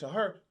explaining to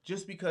her,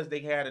 just because they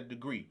had a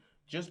degree,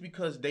 just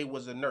because they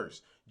was a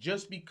nurse,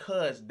 just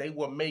because they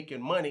were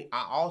making money,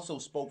 I also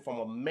spoke from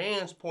a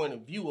man's point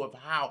of view of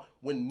how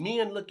when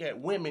men look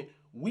at women,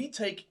 we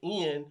take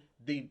in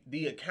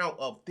the account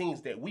of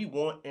things that we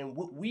want, and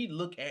what we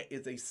look at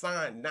is a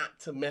sign not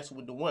to mess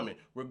with the woman,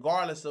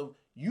 regardless of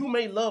you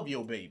may love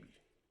your baby.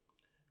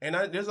 And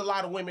there's a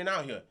lot of women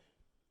out here.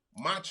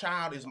 My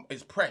child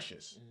is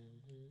precious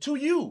to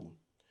you.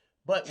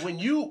 But when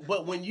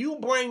you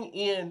bring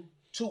in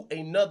to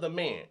another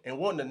man and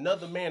want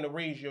another man to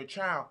raise your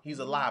child, he's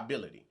a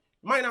liability.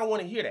 You might not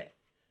want to hear that,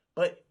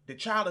 but the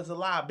child is a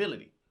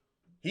liability.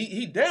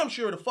 He damn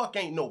sure the fuck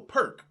ain't no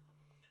perk.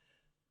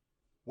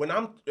 When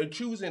I'm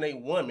choosing a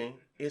woman,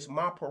 it's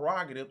my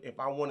prerogative if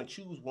I want to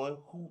choose one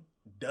who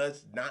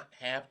does not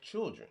have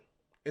children.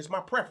 It's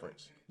my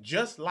preference.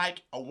 Just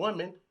like a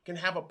woman can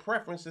have a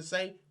preference to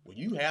say, well,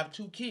 you have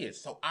 2 kids,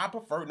 so I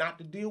prefer not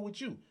to deal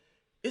with you.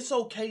 It's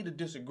okay to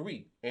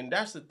disagree. And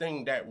that's the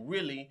thing that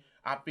really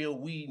I feel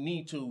we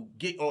need to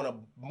get on a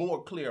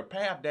more clear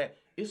path, that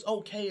it's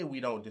okay if we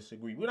don't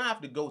disagree. We don't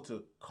have to go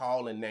to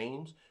calling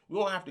names. We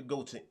don't have to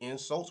go to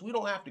insults. We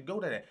don't have to go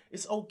to that.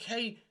 It's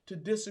okay to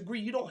disagree.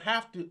 You don't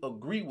have to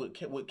agree with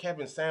what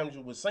Kevin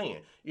Samuel was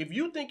saying. If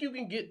you think you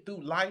can get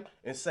through life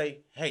and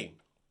say, hey,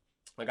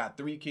 I got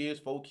 3 kids,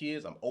 4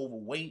 kids, I'm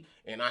overweight,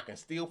 and I can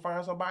still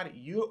find somebody,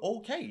 you're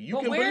okay. You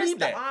can believe that. Where's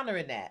the honor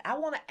in that? I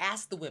want to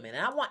ask the women,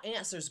 and I want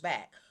answers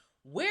back.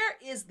 Where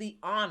is the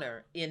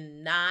honor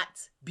in not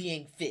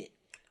being fit?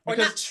 Or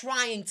not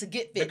trying to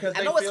get fit?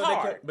 I know it's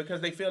hard. Because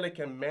they feel they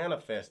can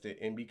manifest it,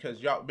 and because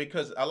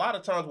a lot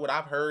of times what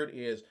I've heard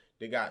is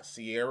they got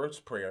Sierra's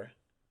prayer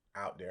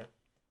out there.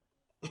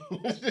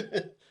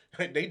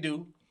 They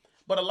do.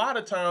 But a lot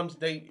of times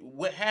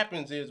what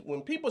happens is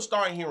when people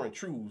start hearing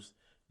truths,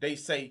 they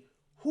say,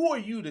 who are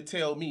you to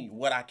tell me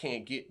what I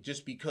can't get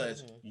just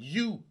because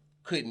you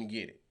couldn't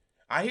get it?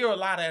 I hear a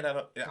lot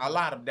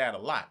of that a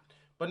lot.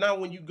 But now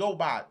when you go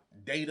by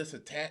data,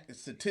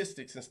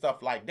 statistics, and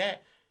stuff like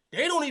that,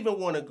 they don't even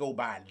want to go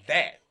by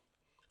that.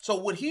 So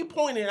what he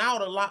pointed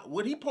out a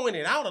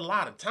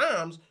lot of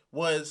times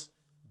was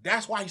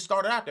that's why he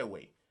started out that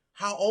way.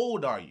 How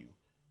old are you?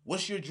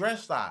 What's your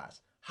dress size?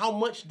 How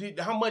much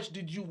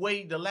did you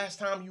weigh the last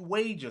time you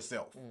weighed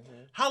yourself?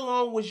 How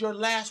long was your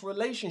last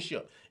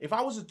relationship? If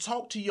I was to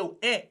talk to your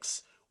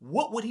ex,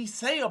 what would he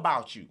say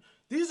about you?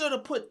 These are to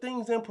put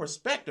things in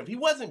perspective. He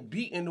wasn't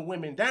beating the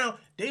women down.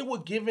 They were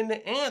giving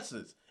the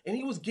answers. And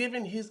he was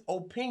giving his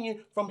opinion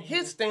from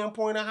his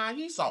standpoint of how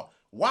he saw.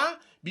 Why?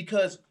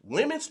 Because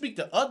women speak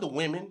to other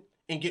women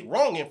and get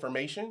wrong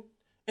information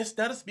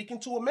instead of speaking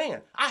to a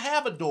man. I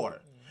have a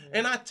daughter.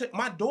 And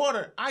my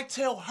daughter, I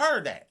tell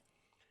her that.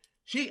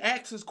 She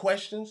asks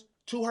questions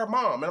to her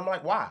mom. And I'm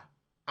like, why?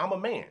 I'm a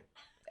man.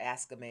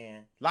 Ask a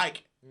man.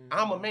 Like,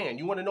 I'm a man.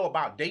 You want to know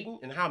about dating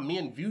and how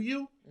men view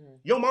you?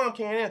 Your mom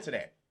can't answer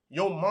that.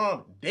 Your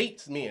mom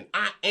dates men.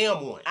 I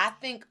am one. I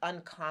think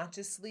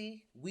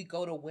unconsciously we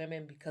go to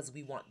women because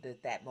we want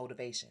that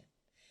motivation.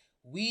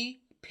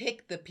 We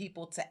pick the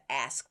people to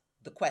ask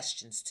the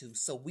questions to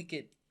so we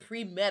could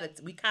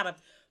premeditate. We kind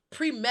of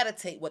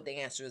premeditate what the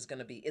answer is going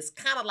to be. It's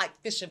kind of like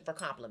fishing for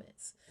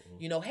compliments.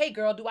 You know, hey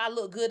girl, do I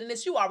look good in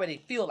this? You already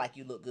feel like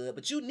you look good,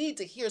 but you need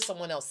to hear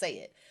someone else say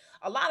it.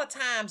 A lot of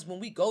times when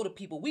we go to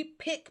people, we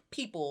pick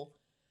people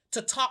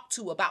to talk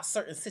to about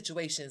certain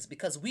situations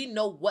because we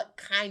know what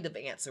kind of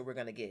answer we're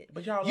going to get.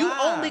 But y'all You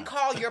only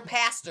call your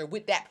pastor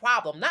with that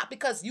problem, not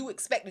because you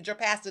expected your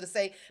pastor to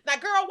say, now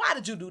girl, why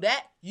did you do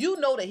that? You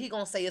know that he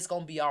going to say it's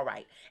going to be all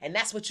right. And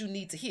that's what you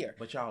need to hear.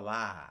 But y'all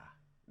lie.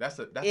 That's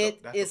a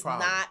problem.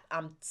 Not,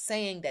 I'm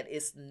saying that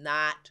it's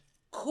not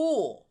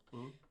cool.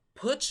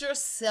 Put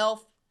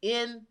yourself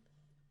in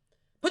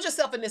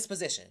this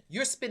position.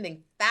 You're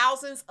spending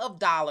thousands of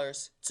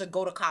dollars to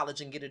go to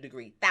college and get a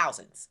degree.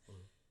 Thousands.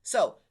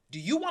 So do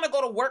you want to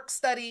go to work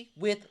study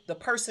with the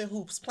person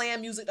who's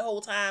playing music the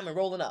whole time and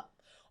rolling up?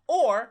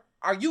 Or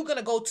are you going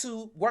to go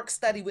to work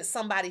study with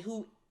somebody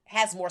who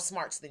has more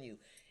smarts than you?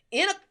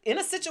 In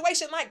a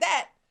situation like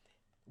that,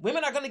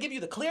 women are going to give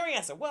you the clear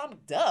answer. Well,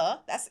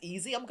 that's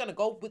easy. I'm going to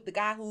go with the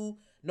guy who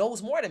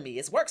knows more than me.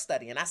 It's work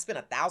study, and I spent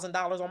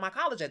 $1,000 on my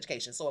college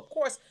education. So, of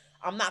course,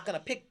 I'm not going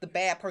to pick the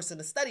bad person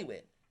to study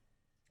with.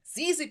 It's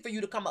easy for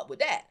you to come up with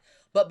that.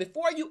 But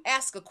before you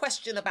ask a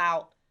question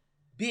about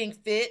being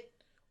fit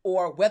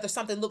or whether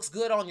something looks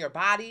good on your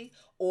body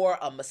or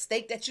a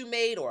mistake that you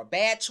made or a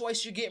bad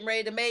choice you're getting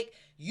ready to make,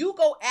 you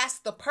go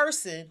ask the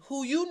person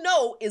who you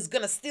know is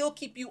going to still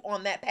keep you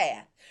on that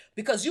path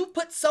because you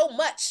put so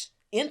much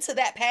into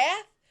that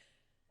path.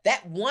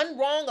 That one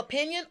wrong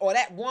opinion or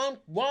that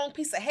wrong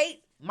piece of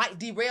hate might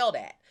derail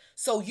that.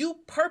 So you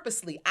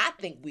purposely, I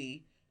think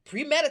we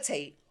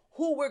premeditate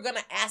who we're going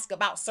to ask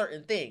about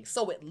certain things.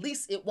 So at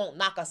least it won't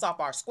knock us off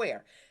our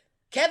square.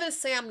 Kevin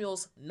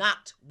Samuels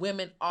knocked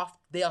women off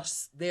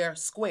their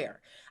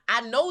square.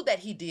 I know that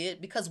he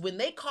did because when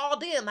they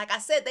called in, like I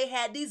said, they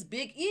had these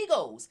big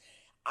egos.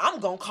 I'm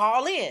going to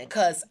call in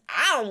because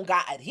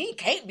he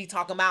can't be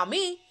talking about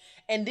me.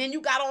 And then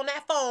you got on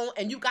that phone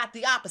and you got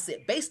the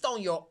opposite based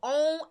on your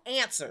own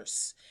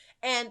answers.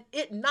 And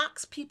it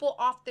knocks people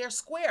off their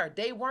square.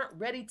 They weren't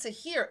ready to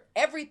hear.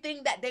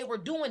 Everything that they were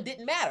doing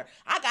didn't matter.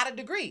 I got a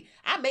degree.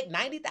 I make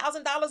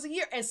 $90,000 a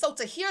year. And so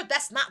to hear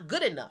that's not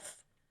good enough.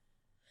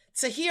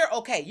 To hear,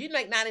 okay, you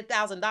make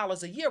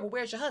 $90,000 a year, well,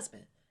 where's your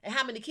husband? And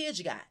how many kids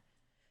you got?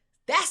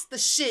 That's the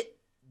shit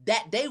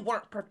that they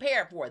weren't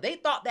prepared for. They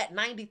thought that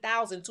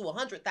 $90,000 to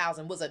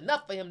 $100,000 was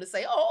enough for him to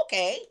say, oh,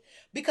 okay,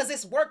 because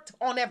it's worked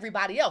on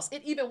everybody else.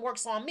 It even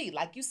works on me.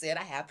 Like you said,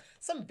 I have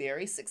some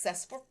very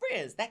successful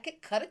friends that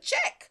could cut a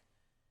check.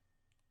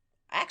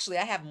 Actually,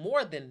 I have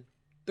more than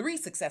 3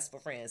 successful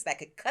friends that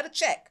could cut a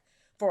check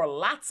for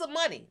lots of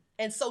money.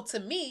 And so to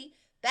me,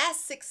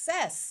 that's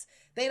success.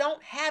 They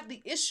don't have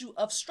the issue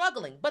of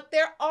struggling, but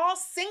they're all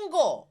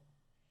single.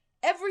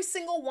 Every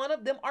single one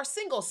of them are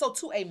single. So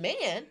to a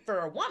man,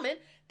 for a woman,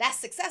 that's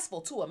successful.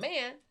 To a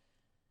man,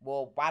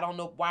 well,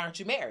 why aren't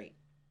you married?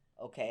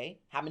 Okay.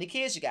 How many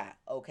kids you got?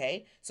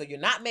 Okay. So you're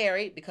not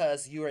married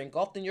because you're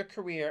engulfed in your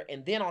career.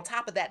 And then on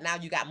top of that, now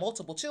you got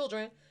multiple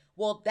children.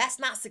 Well, that's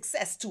not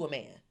success to a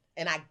man.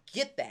 And I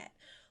get that.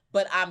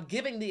 But I'm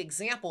giving the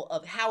example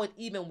of how it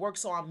even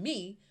works on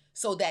me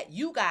so that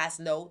you guys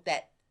know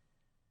that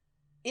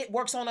it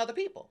works on other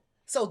people.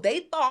 So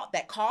they thought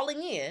that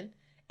calling in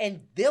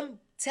and them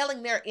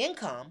telling their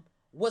income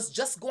was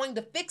just going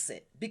to fix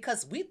it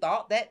because we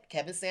thought that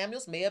Kevin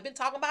Samuels may have been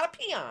talking about a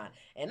peon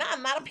and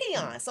I'm not a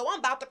peon, so I'm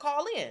about to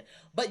call in.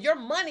 But your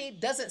money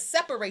doesn't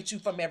separate you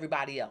from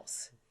everybody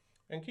else.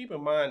 And keep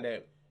in mind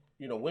that,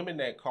 women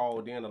that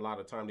called in, a lot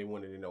of time they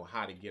wanted to know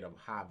how to get a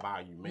high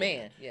value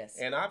man. Yes.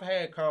 And I've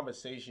had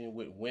conversations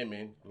with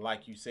women,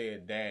 like you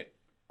said, that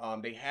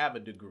they have a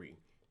degree.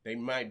 They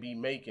might be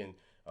making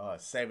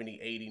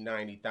 $70,000,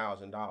 $80,000,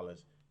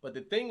 $90,000. But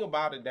the thing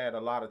about it that a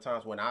lot of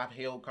times when I've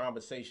held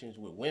conversations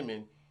with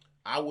women,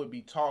 I would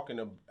be talking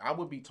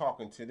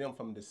to them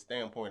from the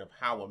standpoint of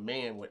how a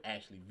man would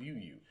actually view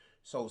you.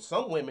 So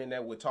some women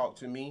that would talk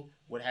to me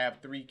would have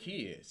 3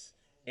 kids,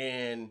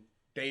 and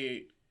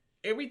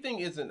everything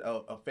isn't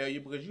a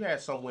failure because you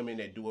have some women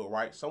that do it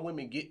right. Some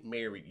women get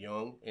married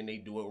young and they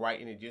do it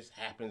right, and it just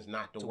happens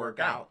not to work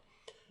out.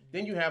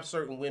 Then you have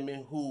certain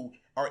women who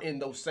are in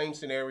those same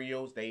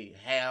scenarios. They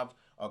have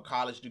a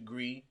college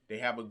degree, they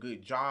have a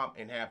good job,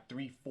 and have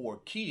 3, 4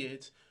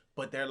 kids,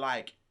 but they're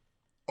like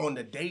on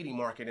the dating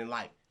market and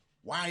like,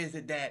 why is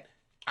it that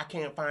I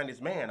can't find this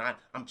man?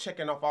 I'm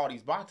checking off all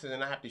these boxes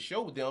and I have to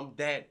show them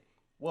that,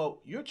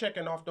 well, you're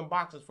checking off them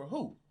boxes for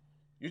who?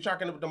 You're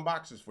checking off them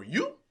boxes for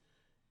you?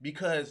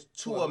 Because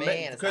to a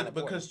man,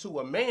 because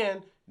to a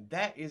man,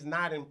 that is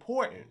not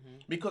important. Mm-hmm.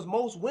 Because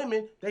most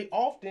women, they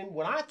often,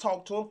 when I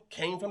talk to them,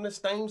 came from the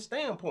same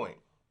standpoint.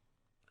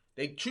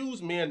 They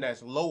choose men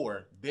that's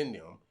lower than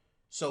them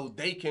so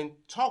they can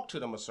talk to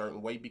them a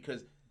certain way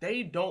because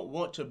they don't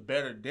want to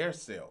better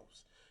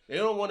themselves. They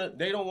don't want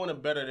to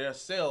better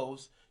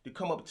themselves to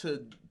come up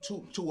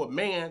to a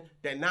man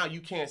that now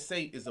you can't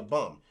say is a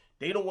bum.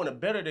 They don't want to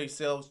better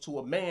themselves to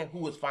a man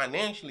who is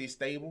financially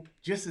stable,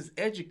 just as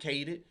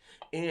educated,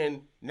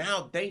 and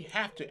now they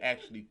have to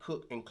actually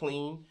cook and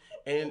clean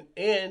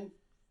and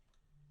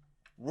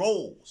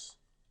roles.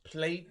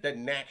 Play the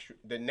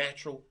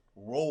natural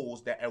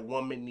roles that a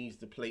woman needs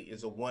to play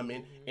as a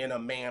woman and a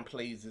man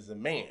plays as a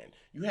man.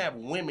 You have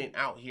women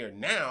out here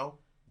now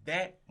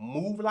that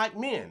move like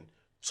men,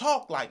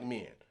 talk like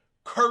men,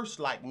 curse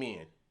like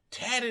men,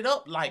 tatted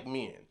up like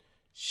men.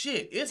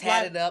 Shit, it's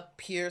tatted up,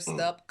 pierced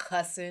up,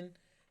 cussing,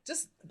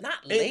 just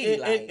not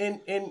ladylike.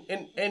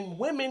 And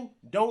women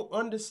don't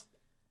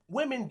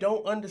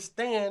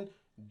understand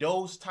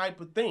those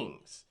type of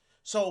things.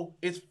 So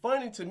it's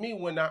funny to me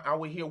when I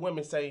would hear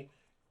women say,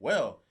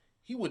 well,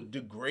 he would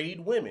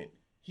degrade women.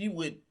 He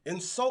would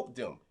insult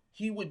them.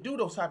 He would do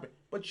those type of,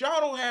 but y'all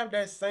don't have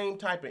that same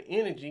type of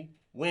energy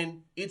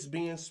when it's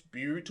being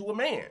spewed to a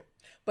man.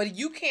 But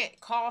you can't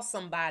call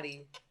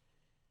somebody,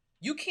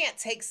 you can't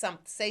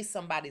say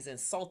somebody's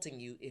insulting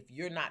you if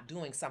you're not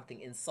doing something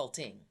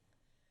insulting.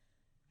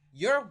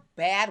 Your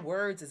bad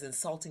words is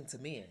insulting to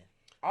men.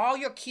 All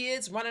your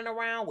kids running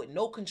around with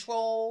no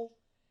control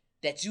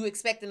that you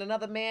expecting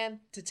another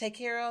man to take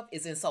care of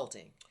is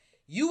insulting.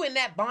 You in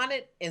that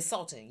bonnet,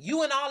 insulting.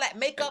 You in all that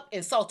makeup,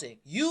 insulting.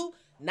 You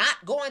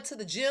not going to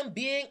the gym,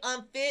 being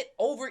unfit,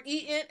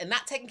 overeating, and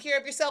not taking care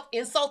of yourself,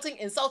 insulting.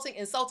 And time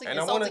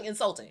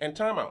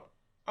out.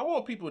 I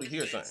want people to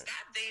hear something.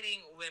 Stop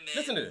dating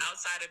women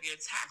outside of your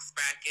tax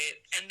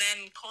bracket and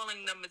then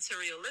calling them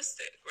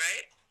materialistic,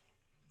 right?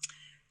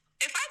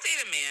 If I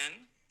date a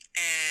man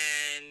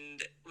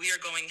and we are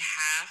going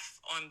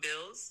half on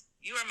bills,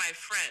 you are my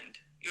friend.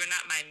 You are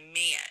not my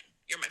man.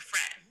 You're my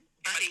friend.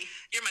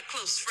 You're my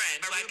close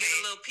friend who I get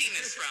a little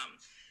penis from.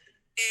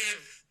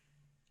 If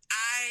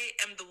I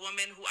am the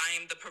woman who I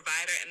am the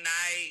provider and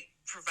I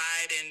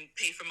provide and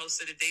pay for most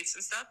of the dates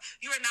and stuff.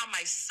 You are now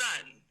my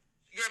son.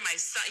 You're my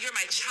son. You're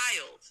my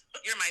child.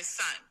 You're my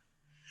son.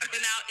 But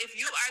now, if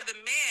you are the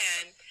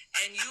man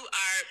and you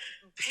are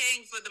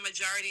paying for the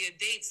majority of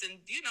dates and,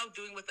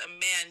 doing what a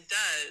man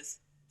does,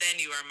 then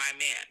you are my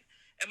man.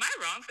 Am I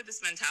wrong for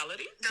this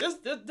mentality?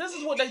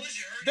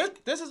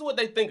 This is what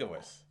they think of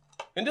us.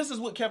 And this is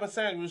what Kevin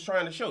Samuels was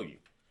trying to show you.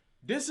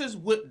 This is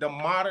what the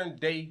modern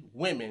day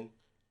women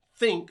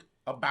think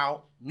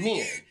about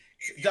men.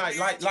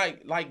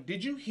 Like,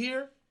 did you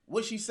hear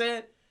what she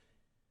said?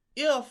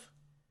 If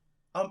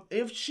a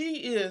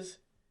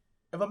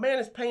man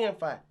is paying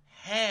for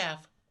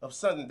half of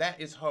something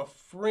that is her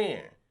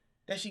friend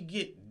that she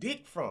get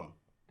dick from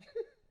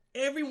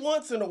every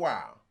once in a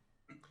while,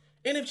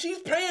 and if she's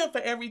paying for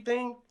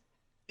everything,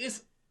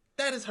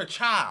 that is her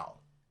child,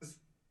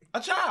 a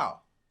child.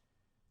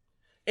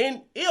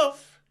 And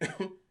if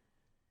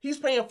he's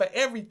paying for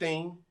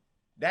everything,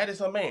 that is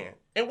her man.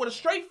 And with a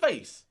straight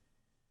face,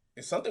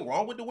 is something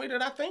wrong with the way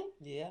that I think?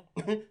 Yeah.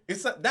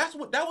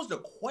 That was the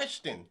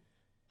question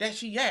that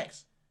she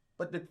asked.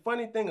 But the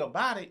funny thing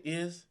about it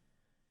is,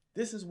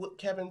 this is what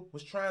Kevin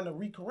was trying to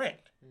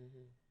recorrect.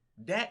 Mm-hmm.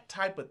 That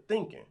type of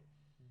thinking.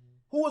 Mm-hmm.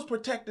 Who was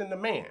protecting the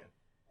man?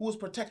 Who was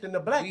protecting the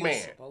black man? We're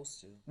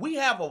supposed to. We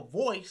have a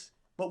voice,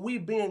 but we're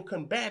being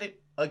combated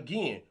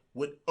again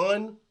with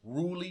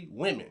unruly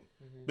women.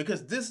 Mm-hmm.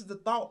 Because this is the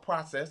thought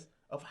process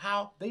of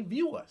how they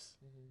view us.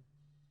 Mm-hmm.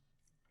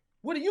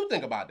 What do you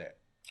think about that?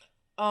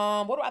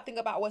 What do I think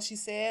about what she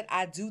said?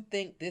 I do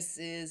think this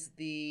is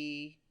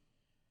the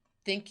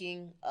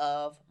thinking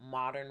of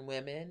modern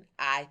women.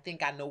 I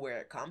think I know where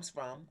it comes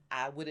from.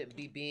 I wouldn't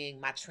be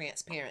being my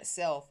transparent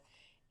self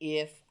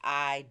if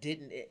I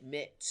didn't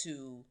admit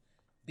to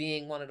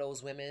being one of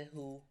those women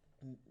who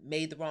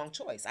made the wrong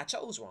choice. I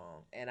chose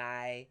wrong, and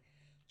I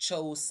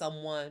chose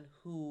someone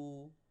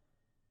who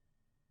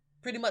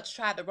pretty much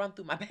tried to run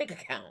through my bank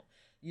account,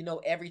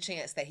 every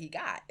chance that he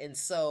got. And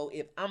so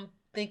if I'm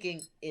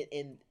thinking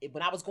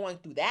when I was going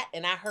through that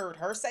and I heard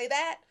her say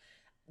that,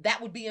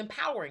 that would be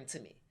empowering to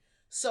me.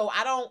 So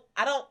I don't,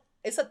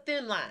 it's a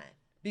thin line,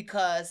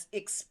 because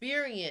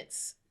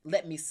experience,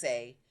 let me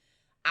say,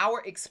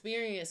 our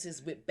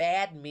experiences with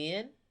bad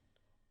men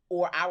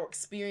or our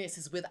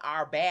experiences with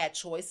our bad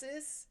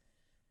choices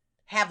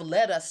have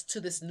led us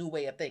to this new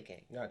way of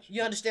thinking. Gotcha.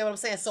 You understand what I'm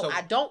saying? So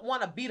I don't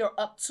want to beat her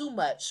up too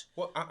much.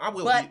 Well, I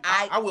will. But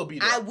I will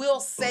beat her up. I will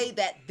say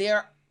that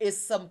there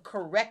is some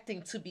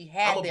correcting to be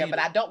had there, but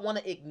I don't want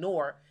to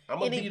ignore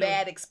any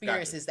bad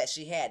experiences that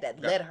she had that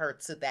led her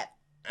to that.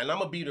 And I'm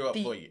going to beat her up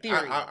for you.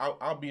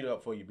 I'll beat her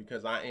up for you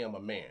because I am a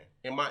man.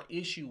 And my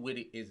issue with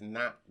it is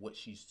not what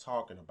she's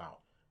talking about.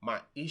 My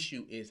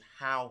issue is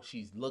how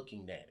she's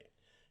looking at it.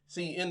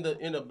 See, in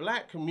the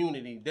black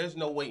community, there's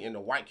no way in the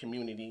white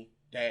community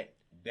that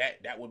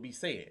would be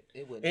said.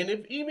 It wouldn't.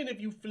 And even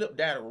if you flip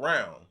that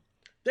around,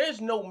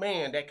 there's no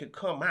man that could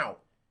come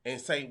out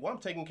and say, well, I'm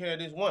taking care of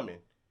this woman.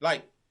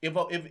 Like, if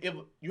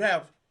you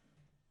have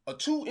a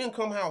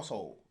 2-income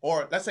household,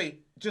 or let's say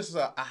just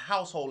a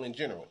household in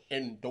general,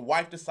 and the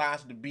wife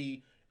decides to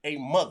be a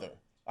mother,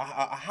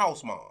 a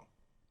house mom,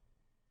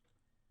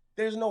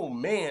 there's no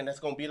man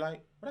that's going to be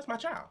like, well, that's my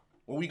child.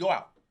 When we go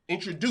out,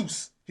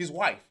 introduce his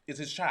wife as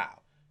his child.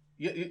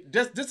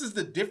 This is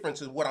the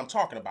difference of what I'm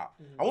talking about.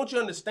 Mm-hmm. I want you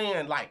to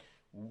understand, like,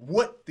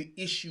 what the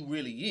issue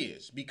really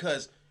is.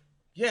 Because,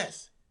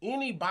 yes,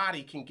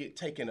 anybody can get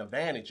taken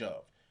advantage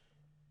of.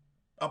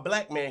 A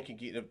black man can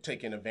get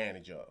taken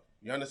advantage of.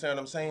 You understand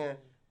what I'm saying?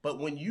 But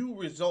when you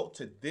resort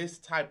to this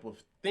type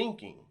of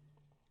thinking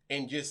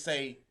and just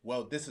say,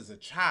 well, this is a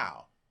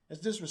child,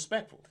 it's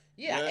disrespectful.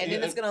 Yeah, and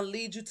then it's going to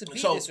lead you to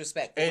be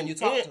disrespectful when you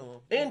talk to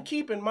him. And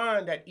keep in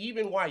mind that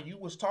even while you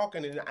was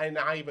talking, and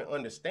I even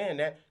understand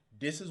that,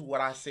 this is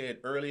what I said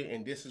earlier,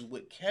 and this is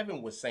what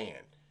Kevin was saying.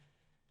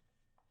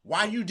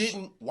 Why you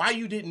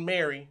didn't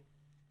marry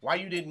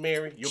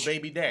your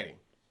baby daddy?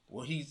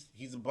 Well, he's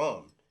a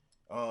bum.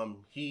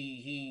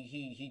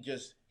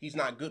 He's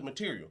not good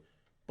material.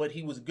 But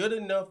he was good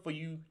enough for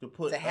you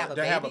to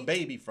have a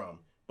baby from.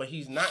 But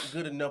he's not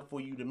good enough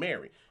for you to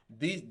marry.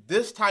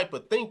 This type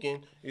of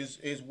thinking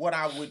is what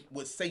I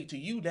would say to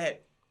you,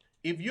 that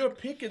if you're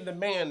picking the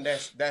man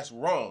that's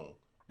wrong,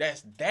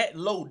 that's that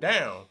low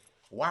down,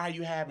 why are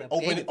you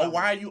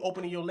why are you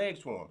opening your legs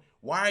for him?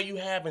 Why are you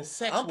having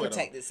sex with him?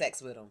 Unprotected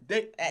sex with him.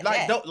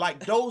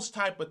 Like those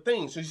type of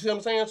things. So you see what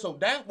I'm saying? So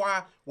that's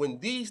why when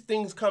these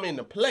things come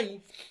into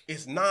play,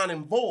 it's non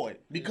and void.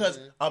 Because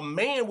a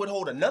man would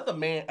hold another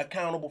man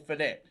accountable for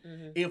that.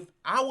 Mm-hmm. If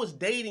I was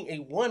dating a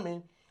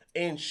woman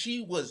and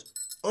she was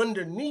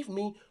underneath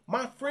me,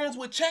 my friends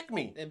would check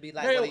me and be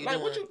like, "What are you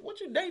doing? What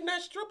you dating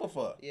that stripper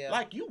for? Yeah.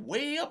 Like, you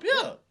way up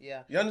here."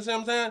 Yeah. You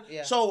understand what I'm saying?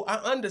 Yeah. So I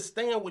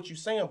understand what you're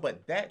saying,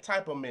 but that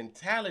type of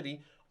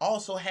mentality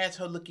also has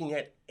her looking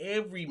at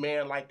every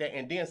man like that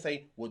and then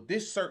say, well,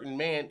 this certain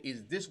man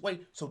is this way,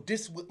 so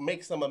this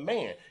makes him a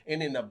man.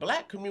 And in the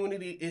black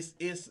community, it's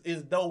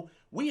though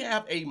we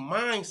have a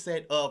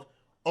mindset of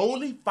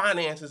only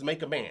finances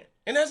make a man.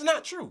 And that's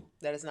not true.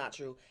 That is not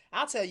true.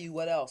 I'll tell you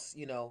what else,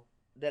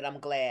 that I'm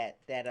glad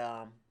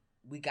that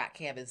we got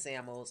Kevin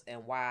Samuels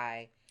and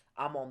why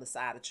I'm on the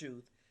side of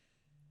truth.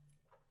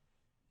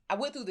 I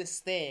went through this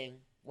thing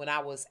when I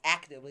was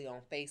actively on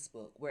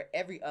Facebook where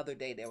every other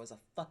day there was a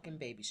fucking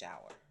baby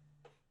shower.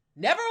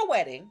 Never a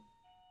wedding.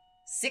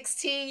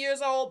 16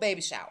 years old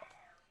baby shower.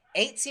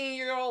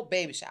 18-year-old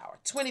baby shower.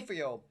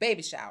 24-year-old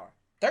baby shower.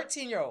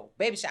 13-year-old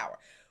baby shower.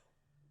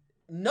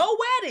 No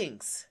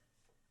weddings.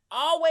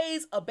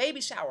 Always a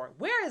baby shower.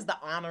 Where is the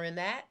honor in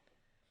that?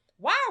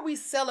 Why are we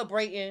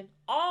celebrating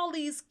all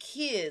these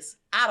kids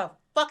out of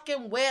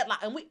fucking wedlock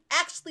and we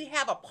actually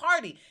have a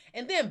party?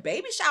 And then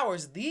baby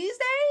showers these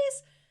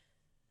days?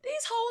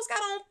 These hoes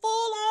got on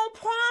full-on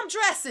prom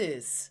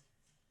dresses.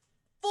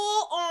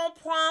 Full-on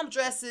prom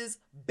dresses,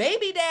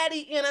 baby daddy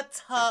in a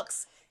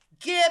tux,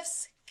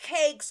 gifts,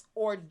 cakes,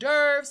 hors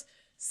d'oeuvres,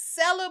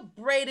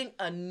 celebrating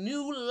a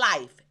new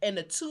life. And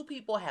the two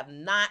people have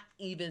not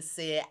even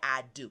said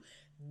I do.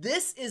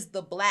 This is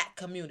the black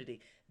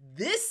community.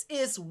 This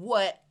is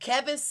what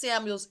Kevin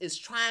Samuels is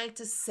trying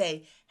to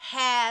say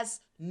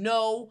has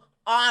no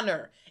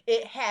honor.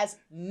 It has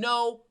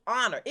no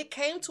honor. It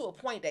came to a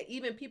point that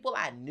even people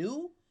I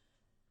knew,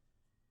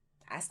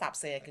 I stopped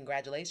saying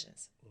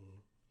congratulations.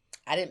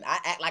 I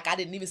act like I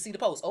didn't even see the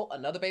post. Oh,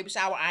 another baby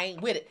shower. I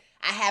ain't with it.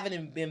 I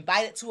haven't been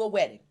invited to a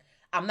wedding.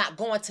 I'm not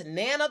going to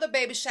nan other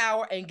baby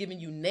shower and giving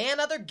you nan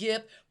other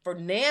gift for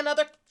nan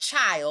other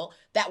child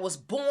that was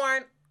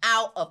born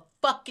out of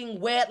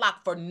fucking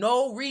wedlock for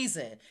no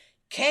reason.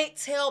 Can't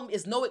tell me,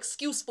 is no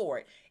excuse for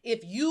it.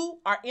 If you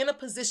are in a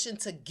position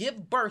to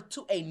give birth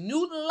to a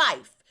new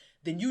life,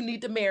 then you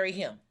need to marry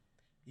him.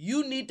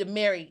 You need to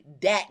marry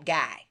that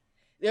guy.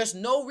 There's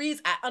no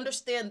reason. I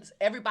understand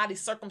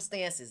everybody's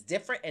circumstance is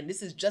different, and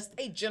this is just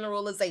a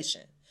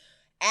generalization.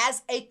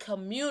 As a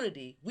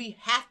community, we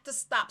have to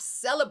stop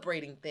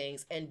celebrating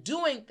things and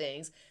doing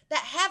things that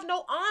have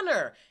no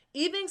honor.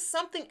 Even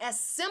something as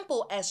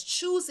simple as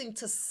choosing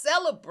to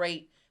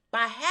celebrate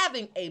by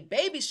having a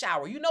baby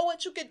shower. You know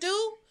what you could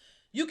do?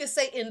 You could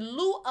say, in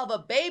lieu of a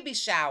baby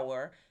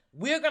shower,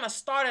 we're going to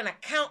start an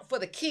account for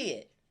the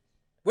kid.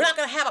 We're not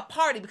going to have a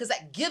party because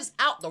that gives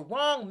out the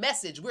wrong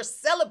message. We're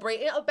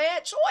celebrating a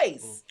bad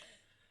choice.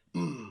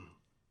 I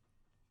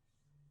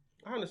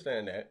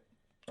understand that.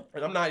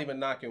 And I'm not even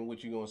knocking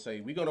what you're going to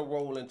say. We're going to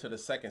roll into the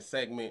second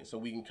segment so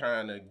we can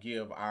kind of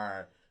give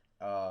our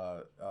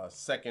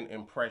second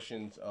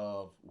impressions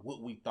of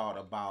what we thought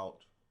about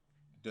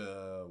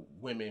the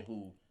women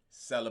who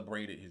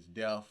celebrated his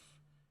death,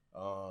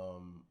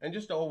 and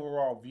just the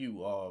overall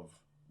view of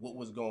what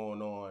was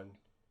going on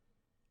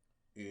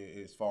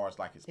as far as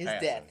like his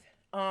passing. Death.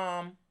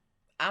 I'm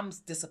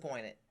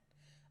disappointed.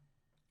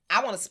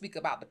 I want to speak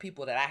about the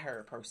people that I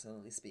heard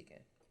personally speaking.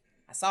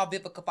 I saw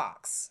Vivica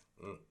Fox.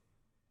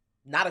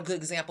 Not a good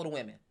example to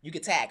women. You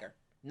could tag her.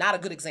 Not a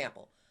good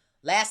example.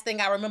 Last thing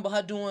I remember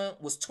her doing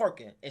was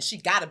twerking, and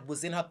she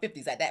was in her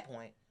 50s at that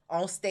point.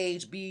 On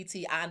stage, BET,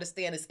 I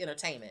understand it's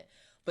entertainment.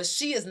 But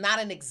she is not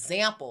an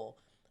example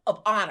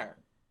of honor.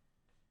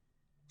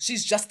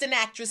 She's just an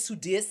actress who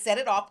did set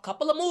it off, a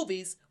couple of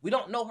movies. We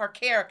don't know her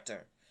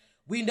character.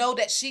 We know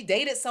that she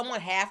dated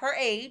someone half her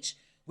age.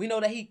 We know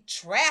that he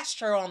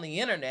trashed her on the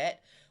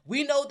internet.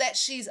 We know that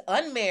she's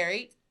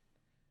unmarried.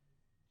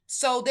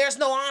 So there's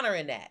no honor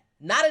in that.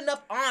 Not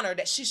enough honor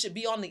that she should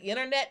be on the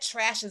internet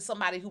trashing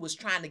somebody who was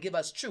trying to give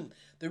us truth.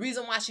 The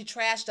reason why she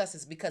trashed us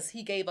is because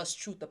he gave us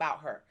truth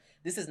about her.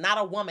 This is not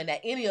a woman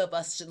that any of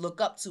us should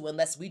look up to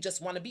unless we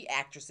just want to be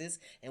actresses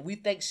and we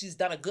think she's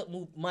done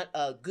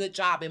a good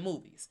job in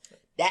movies.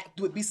 That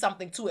would be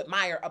something to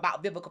admire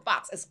about Vivica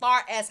Fox. As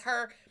far as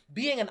her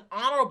being an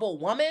honorable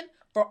woman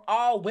for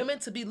all women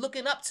to be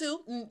looking up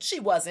to,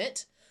 she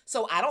wasn't.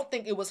 So I don't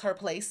think it was her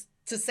place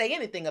to say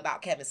anything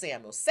about Kevin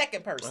Samuels.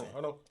 Second person.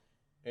 Hold on.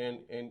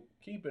 And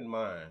keep in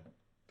mind,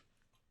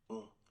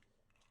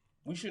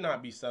 we should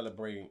not be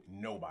celebrating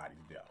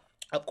nobody's death.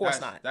 Of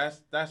course not.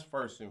 That's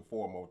first and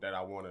foremost that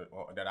I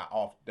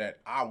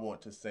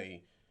want to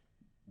say.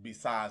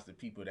 Besides the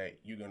people that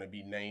you're gonna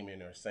be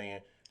naming or saying,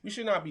 we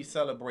should not be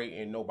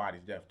celebrating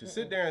nobody's death. To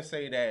sit there and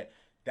say that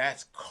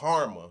that's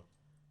karma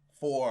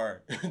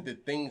for the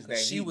things that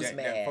she was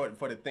mad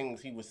for the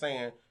things he was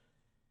saying.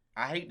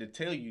 I hate to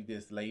tell you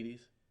this,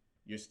 ladies,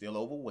 you're still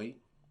overweight.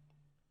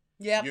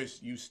 Yeah.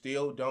 You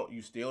still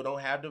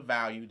don't have the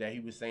value that he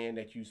was saying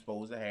that you're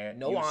supposed to have.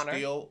 No honor. You're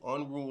still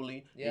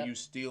unruly, and you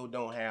still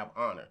don't have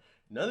honor.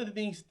 None of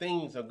these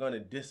things are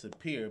gonna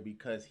disappear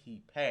because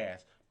he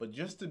passed. But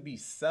just to be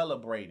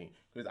celebrating,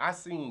 because I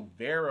seen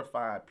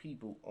verified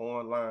people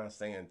online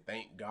saying,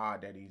 "Thank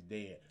God that he's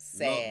dead."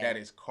 Sad. Look, that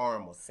is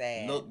karma.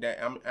 Sad. Look,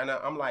 that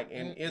I'm like,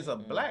 and as a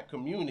black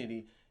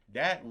community,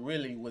 that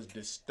really was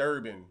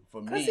disturbing for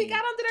me. Because he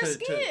got under their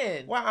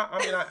skin. Well,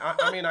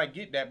 I mean, I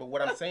get that, but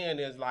what I'm saying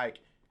is like,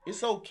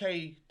 it's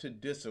okay to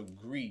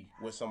disagree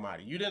with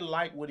somebody. You didn't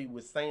like what he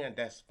was saying,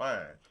 that's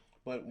fine.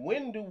 But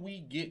when do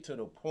we get to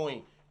the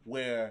point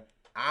where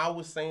I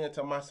was saying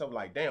to myself,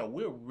 like, damn,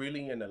 we're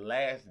really in the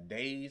last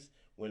days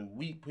when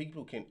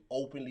people can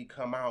openly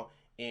come out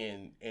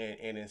and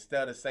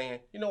instead of saying,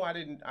 you know, I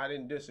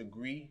didn't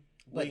disagree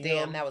But with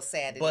damn, him. that was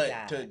sad that But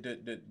he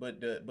died.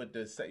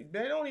 but say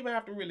they don't even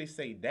have to really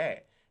say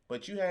that.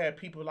 But you had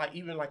people like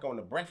even like on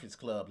the Breakfast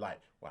Club, like,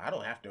 well, I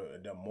don't have to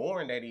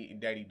mourn that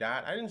he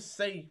died. I didn't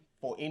say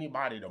for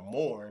anybody to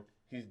mourn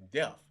his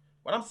death.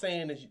 What I'm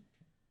saying is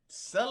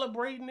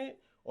celebrating it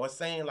or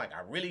saying like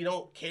I really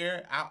don't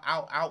care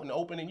out in the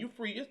open and you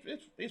free.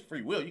 It's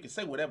free will. You can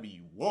say whatever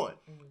you want,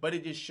 but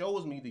it just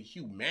shows me the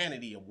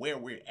humanity of where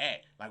we're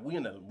at. Like we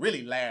in the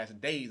really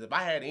last days. If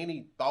I had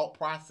any thought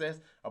process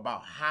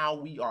about how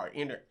we are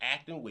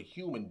interacting with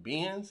human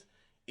beings,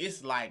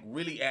 it's like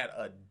really at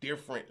a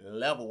different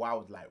level. I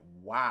was like,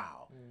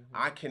 wow,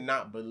 I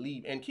cannot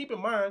believe. And keep in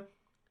mind,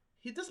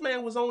 this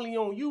man was only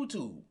on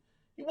YouTube.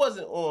 He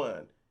wasn't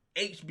on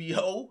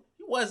HBO.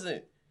 He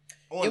wasn't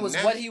on It was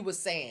what he was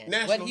saying.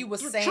 What he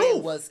was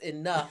saying was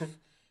enough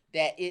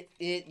that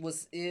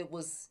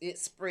it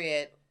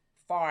spread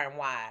far and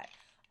wide.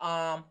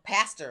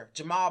 Pastor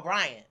Jamal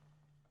Bryant.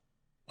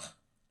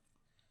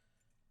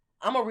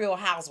 I'm a Real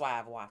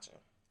Housewife watcher.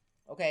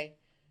 Okay?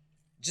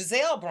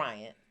 Giselle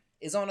Bryant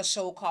is on a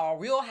show called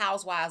Real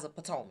Housewives of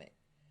Potomac.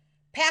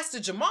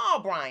 Pastor Jamal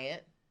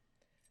Bryant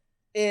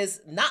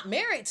is not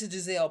married to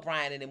Giselle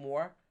Bryant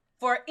anymore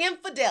for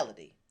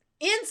infidelity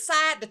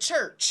inside the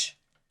church.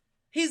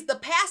 He's the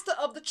pastor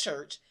of the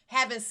church,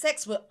 having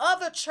sex with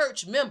other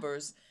church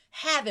members,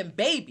 having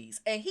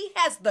babies. And he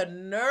has the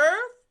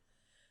nerve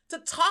to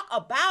talk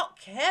about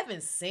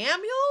Kevin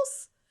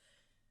Samuels?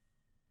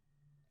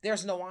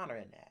 There's no honor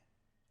in that.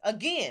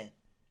 Again,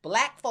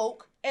 black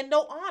folk and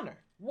no honor.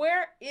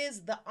 Where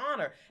is the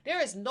honor?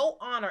 There is no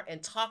honor in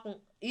talking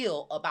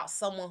ill about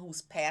someone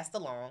who's passed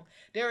along.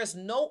 There is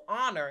no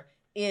honor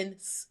in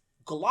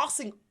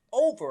glossing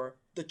over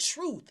the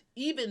truth,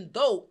 even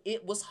though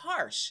it was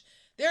harsh.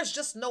 There's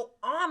just no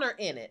honor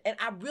in it. And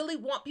I really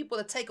want people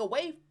to take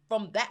away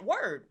from that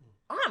word,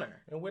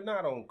 honor. And we're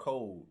not on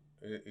code.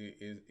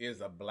 It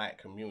is a black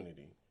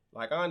community.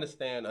 Like, I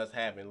understand us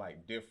having,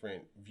 like,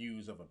 different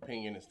views of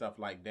opinion and stuff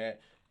like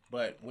that.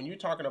 But when you're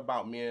talking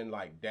about men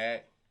like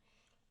that,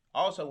 I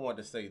also want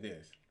to say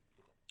this.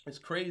 It's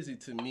crazy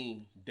to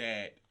me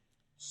that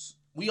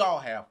we all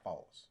have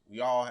faults. We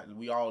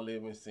all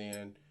live in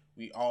sin.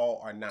 We all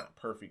are not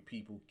perfect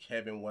people.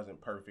 Kevin wasn't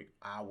perfect.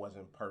 I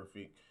wasn't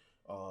perfect.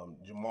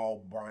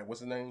 Jamal Bryant,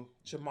 what's his name?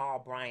 Jamal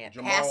Bryant.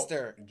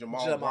 Pastor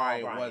Jamal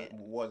Bryant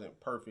wasn't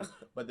perfect.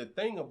 But the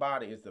thing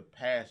about it is the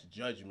past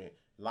judgment,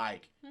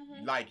 like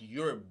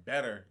you're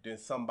better than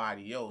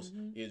somebody else,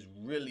 is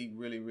really,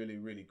 really, really,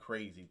 really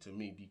crazy to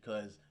me,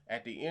 because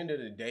at the end of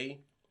the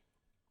day,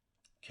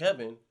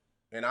 Kevin,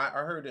 and I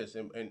heard this,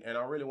 and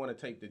I really want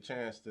to take the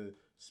chance to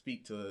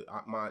speak to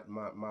my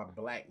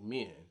black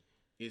men.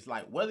 It's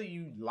like, whether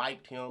you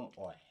liked him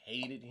or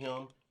hated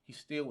him, he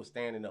still was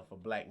standing up for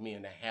black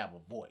men to have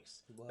a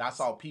voice. I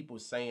saw people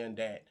saying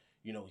that,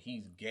 you know,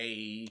 he's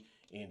gay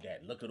and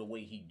that look at the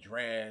way he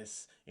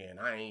dressed and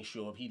I ain't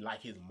sure if he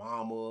like his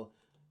mama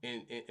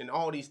and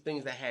all these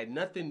things that had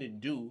nothing to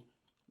do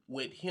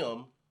with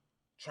him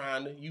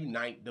trying to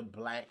unite the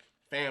black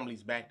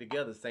families back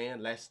together, saying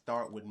let's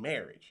start with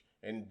marriage.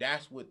 And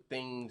that's what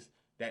things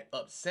that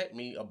upset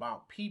me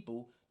about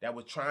people that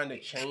were trying to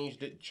change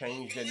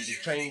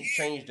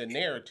the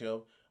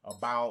narrative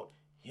about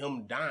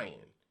him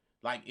dying.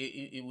 Like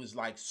it was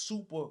like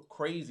super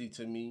crazy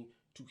to me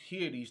to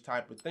hear these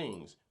type of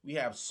things. We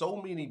have so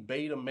many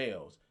beta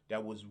males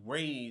that was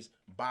raised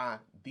by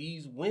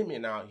these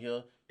women out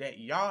here that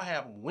y'all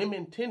have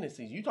women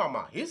tendencies. You talking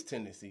about his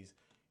tendencies.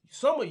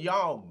 Some of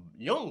y'all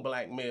young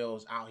black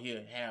males out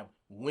here have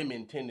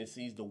women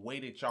tendencies the way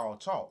that y'all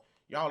talk.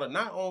 Y'all are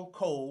not on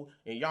code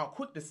and y'all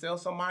quick to sell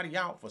somebody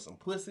out for some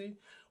pussy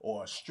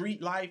or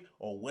street life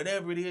or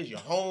whatever it is, your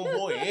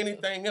homeboy or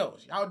anything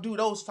else. Y'all do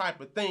those type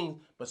of things,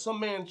 but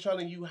some man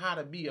telling you how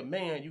to be a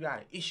man, you got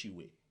an issue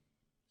with.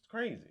 It's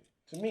crazy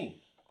to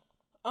me.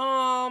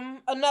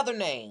 Another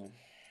name,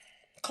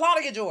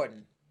 Claudia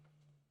Jordan.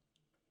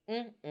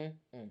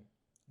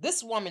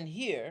 This woman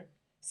here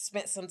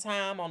spent some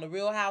time on the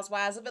Real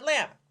Housewives of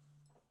Atlanta.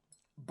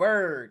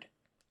 Bird.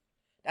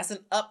 That's an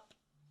up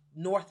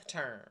north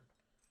term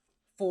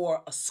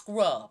for a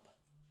scrub,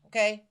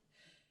 okay?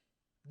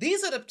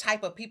 These are the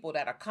type of people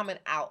that are coming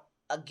out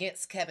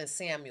against Kevin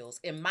Samuels,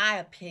 in my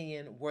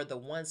opinion, were the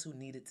ones who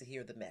needed to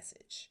hear the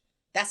message.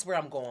 That's where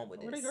I'm going with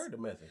this. They heard the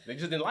message. They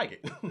just didn't like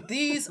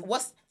it.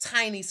 What's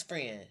Tiny's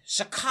friend?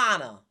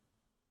 Shekinah.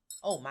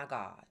 Oh my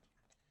God.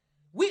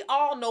 We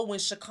all know when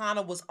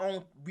Shekinah was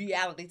on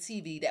reality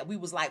TV that we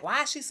was like,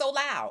 why is she so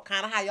loud?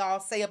 Kind of how y'all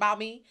say about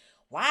me.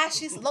 Why is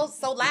she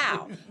so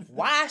loud?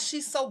 Why is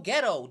she so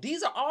ghetto?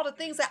 These are all the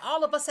things that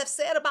all of us have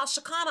said about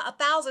Shekinah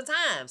 1,000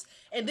 times.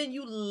 And then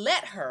you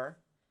let her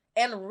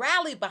and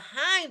rally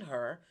behind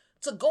her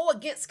to go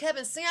against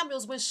Kevin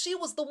Samuels when she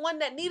was the one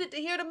that needed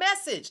to hear the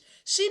message.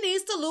 She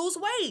needs to lose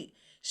weight.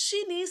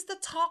 She needs to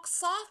talk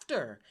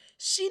softer.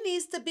 She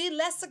needs to be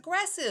less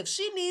aggressive.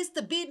 She needs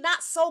to be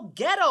not so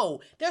ghetto.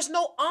 There's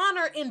no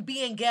honor in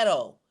being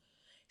ghetto.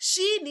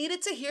 She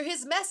needed to hear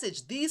his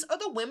message. These are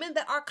the women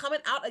that are coming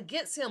out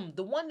against him,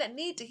 the one that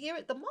need to hear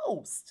it the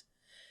most.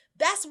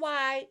 That's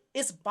why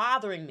it's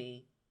bothering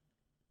me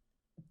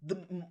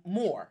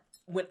more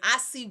when I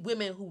see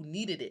women who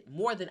needed it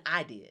more than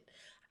I did.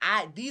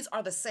 These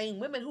are the same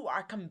women who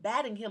are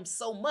combating him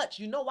so much.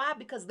 You know why?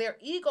 Because their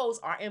egos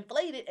are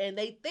inflated and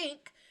they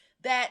think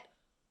that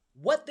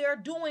what they're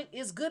doing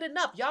is good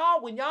enough.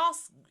 Y'all,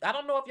 I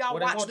don't know if y'all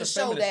watch the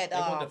show that... They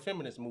want the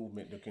feminist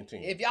movement to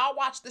continue. If y'all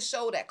watch the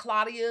show that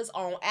Claudia's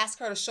on, ask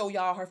her to show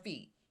y'all her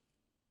feet.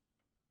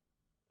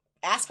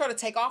 Ask her to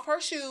take off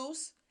her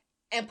shoes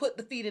and put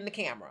the feet in the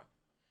camera.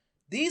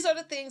 These are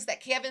the things that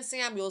Kevin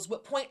Samuels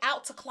would point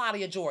out to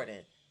Claudia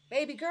Jordan.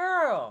 Baby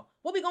girl,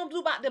 what we gonna do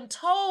about them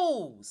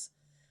toes?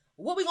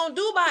 What we gonna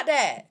do about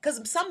that?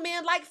 Because some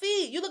men like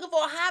feet. You looking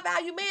for a high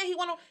value man, he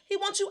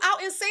wants you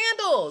out in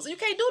sandals. You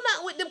can't do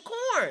nothing with them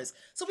corns.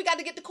 So we got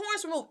to get the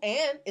corns removed.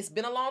 And it's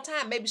been a long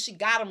time. Maybe she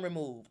got them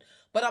removed.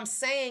 But I'm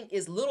saying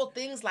is little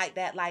things like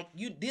that. Like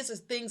these are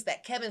things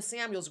that Kevin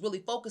Samuels really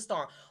focused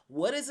on.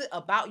 What is it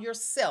about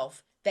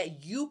yourself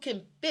that you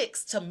can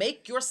fix to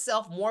make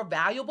yourself more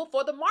valuable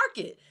for the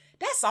market?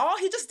 That's all.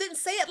 He just didn't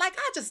say it like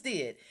I just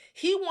did.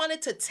 He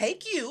wanted to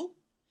take you,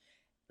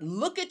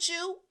 look at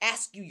you,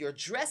 ask you your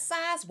dress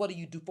size, what do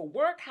you do for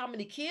work, how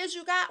many kids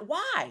you got,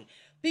 why?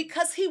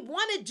 Because he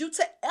wanted you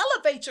to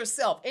elevate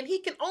yourself, and he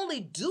can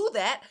only do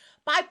that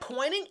by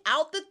pointing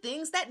out the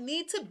things that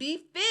need to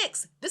be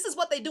fixed. This is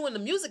what they do in the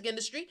music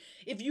industry.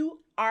 If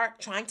you are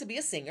trying to be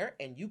a singer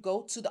and you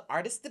go to the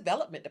artist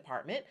development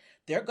department,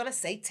 they're going to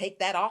say, take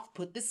that off,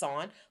 put this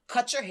on,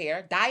 cut your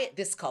hair, dye it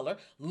this color,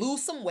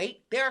 lose some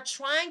weight. They're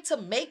trying to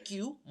make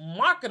you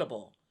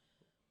marketable.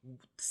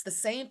 It's the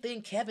same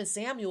thing Kevin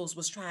Samuels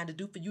was trying to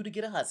do for you to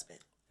get a husband.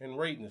 And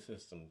rating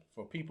system.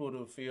 For people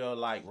to feel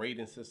like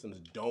rating systems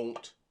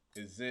don't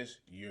exist,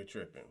 you're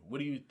tripping. What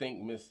do you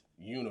think Miss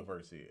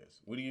Universe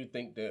is? What do you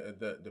think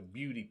the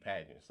beauty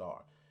pageants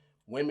are?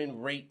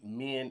 Women rate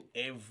men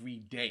every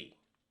day.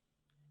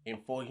 And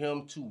for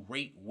him to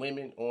rate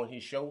women on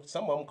his show,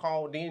 some of them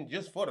called in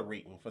just for the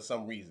rating for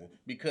some reason,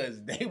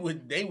 because they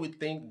would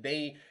think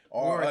they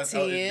are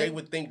they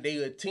would think they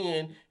a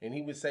 10, and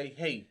he would say,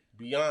 hey,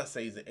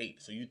 Beyonce's an 8.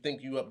 So you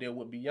think you up there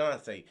with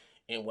Beyonce,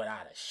 and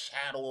without a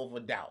shadow of a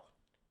doubt,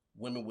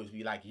 women would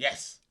be like,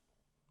 yes,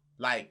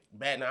 like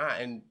batting an eye.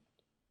 And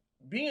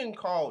being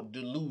called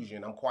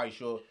delusion, I'm quite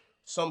sure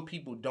some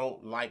people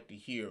don't like to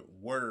hear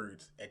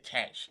words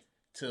attached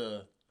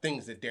to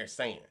things that they're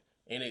saying.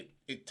 And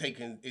it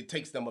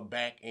takes them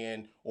aback,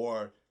 and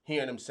or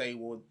hearing them say,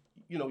 well,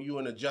 you know, you're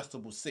an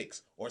adjustable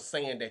 6, or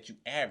saying that you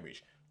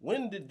average.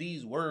 When did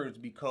these words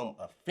become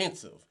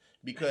offensive?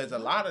 Because a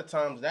lot of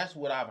times that's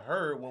what I've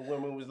heard when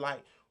women was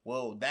like,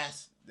 well,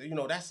 that's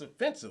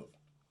offensive.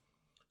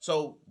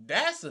 So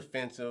that's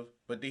offensive.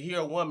 But to hear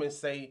a woman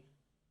say,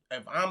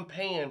 if I'm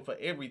paying for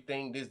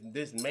everything,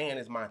 this man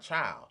is my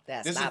child.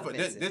 This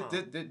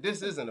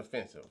isn't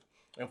offensive.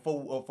 And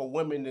for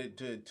women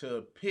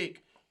to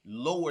pick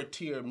lower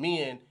tier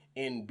men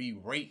and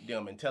berate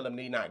them and tell them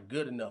they're not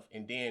good enough,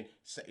 and then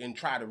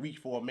try to reach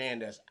for a man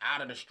that's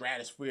out of the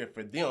stratosphere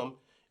for them,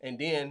 and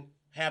then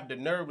have the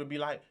nerve to be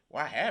like,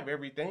 well, I have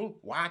everything,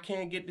 why I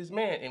can't get this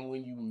man? And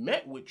when you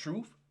met with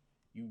truth,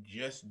 you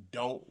just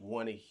don't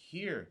want to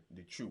hear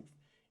the truth.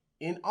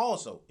 And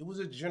also, it was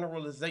a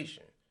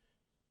generalization.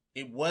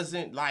 It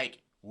wasn't like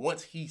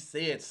once he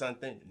said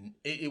something,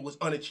 it was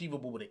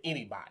unachievable to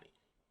anybody.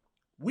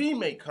 We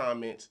make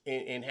comments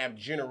and have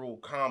general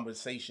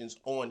conversations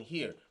on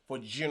here for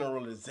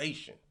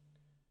generalization.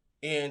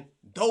 And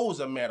those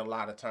are met a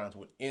lot of times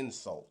with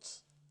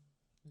insults.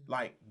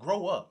 Like,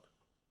 grow up.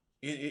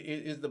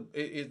 It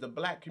is the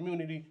black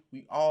community.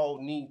 We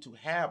all need to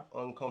have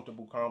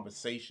uncomfortable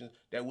conversations.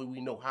 That way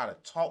we know how to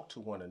talk to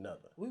one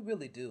another. We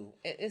really do.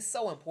 It's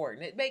so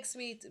important. It makes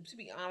me, to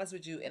be honest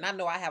with you, and I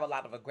know I have a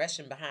lot of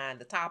aggression behind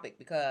the topic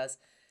because,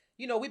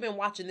 you know, we've been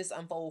watching this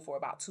unfold for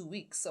about 2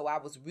 weeks. So I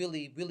was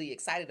really, really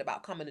excited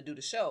about coming to do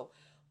the show.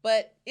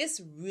 But it's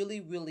really,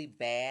 really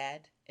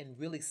bad and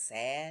really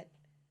sad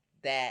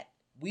that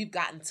we've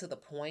gotten to the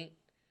point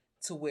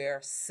to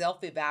where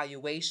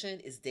self-evaluation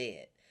is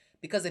dead.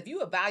 Because if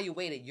you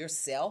evaluated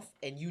yourself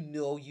and you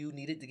know you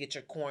needed to get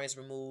your corns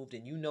removed,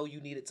 and you know you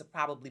needed to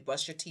probably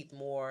brush your teeth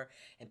more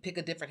and pick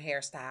a different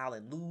hairstyle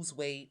and lose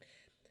weight,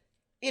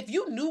 if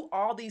you knew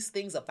all these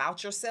things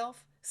about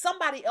yourself,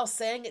 somebody else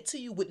saying it to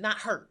you would not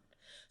hurt.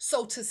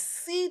 So to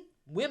see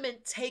women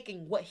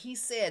taking what he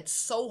said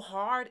so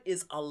hard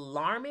is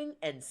alarming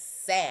and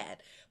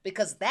sad,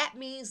 because that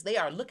means they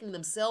are looking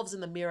themselves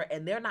in the mirror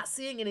and they're not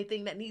seeing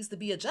anything that needs to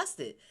be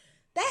adjusted.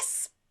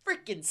 That's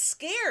freaking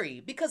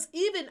scary, because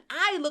even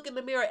I look in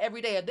the mirror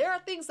every day and there are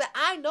things that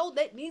I know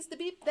that need to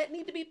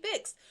be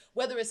fixed,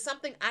 whether it's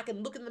something I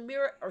can look in the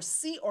mirror or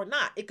see or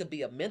not. It could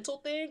be a mental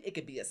thing, it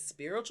could be a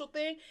spiritual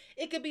thing,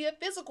 it could be a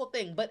physical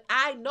thing, but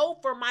I know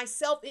for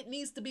myself it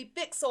needs to be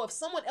fixed. So if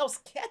someone else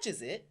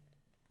catches it,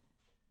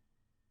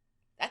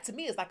 that to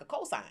me is like a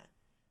cosign.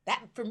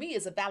 That for me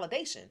is a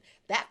validation.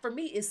 That for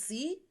me is,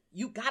 see,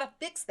 you gotta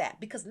fix that,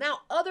 because now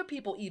other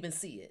people even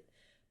see it.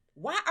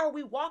 Why are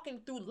we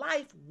walking through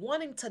life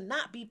wanting to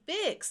not be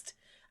fixed?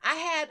 I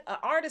had an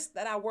artist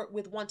that I worked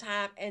with one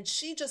time, and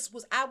she just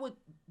was, I would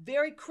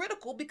very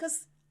critical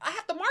because I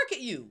have to market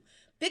you.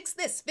 Fix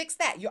this, fix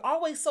that. You're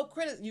always so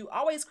you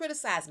always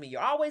criticize me. You're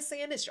always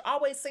saying this, you're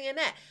always saying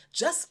that.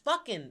 Just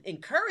fucking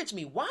encourage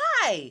me.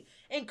 Why?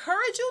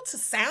 Encourage you to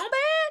sound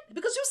bad?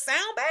 Because you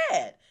sound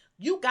bad.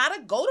 You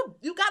gotta go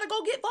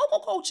get vocal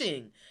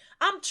coaching.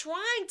 I'm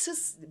trying to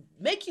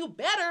make you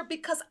better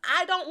because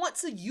I don't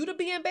want you to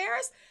be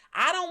embarrassed.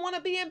 I don't want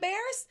to be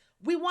embarrassed.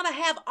 We want to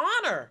have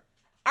honor.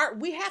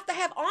 We have to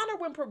have honor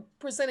when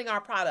presenting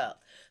our product.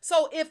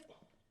 So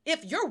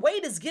if your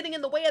weight is getting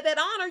in the way of that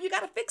honor, you got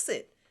to fix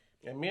it.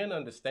 And men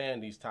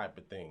understand these type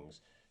of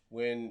things.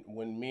 When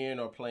men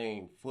are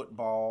playing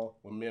football,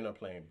 when men are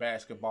playing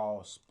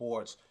basketball,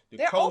 sports,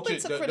 they're open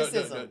to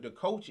criticism. The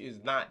coach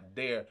is not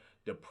there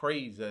to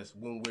praise us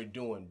when we're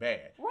doing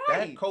bad.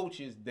 Right. That coach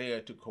is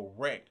there to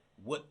correct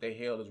what the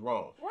hell is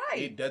wrong.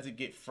 Right. Does it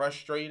get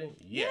frustrating?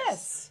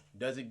 Yes.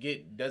 Does it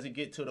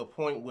get to the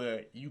point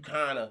where you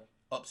kind of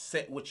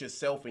upset with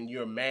yourself and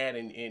you're mad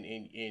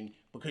and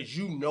because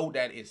you know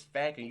that it's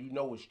fact and you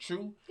know it's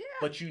true,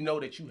 but you know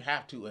that you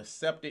have to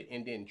accept it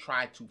and then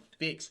try to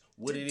fix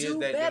what it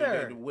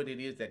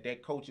is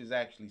that coach is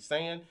actually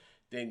saying,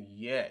 then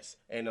yes.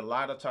 And a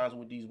lot of times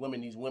with these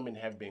women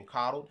have been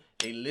coddled.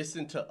 They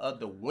listen to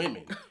other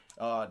women.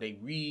 They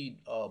read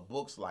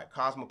books like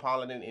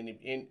Cosmopolitan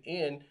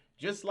and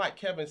just like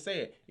Kevin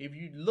said, if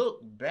you look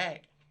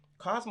back,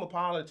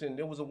 Cosmopolitan,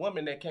 there was a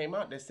woman that came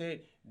out that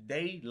said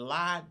they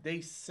lied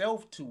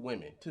themselves to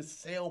women to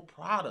sell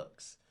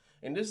products.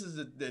 And this is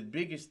the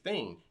biggest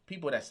thing.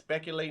 People that's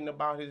speculating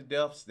about his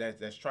deaths,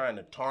 that's trying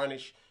to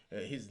tarnish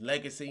his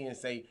legacy and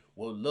say,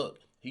 well, look,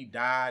 he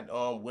died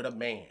with a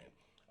man.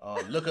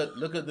 Look at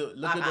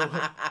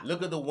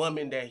the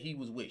woman that he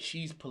was with.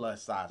 She's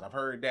plus size. I've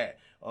heard that.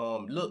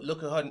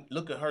 Look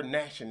at her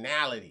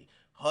nationality.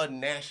 Her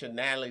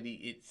nationality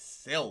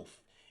itself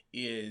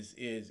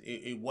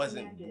it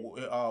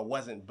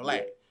wasn't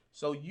black.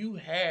 So you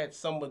had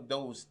some of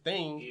those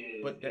things,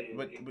 but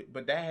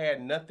that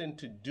had nothing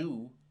to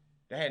do.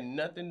 That had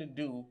nothing to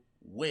do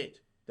with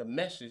the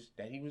message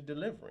that he was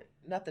delivering.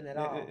 Nothing at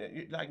all.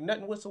 Like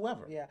nothing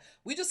whatsoever. Yeah.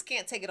 We just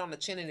can't take it on the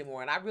chin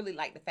anymore. And I really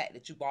like the fact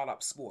that you brought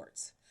up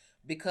sports.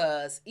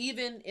 Because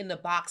even in the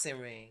boxing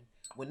ring,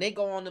 when they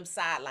go on them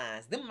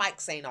sidelines, them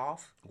mics ain't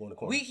off.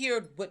 We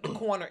hear what the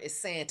corner is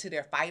saying to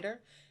their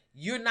fighter.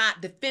 You're not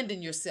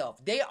defending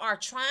yourself. They are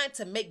trying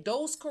to make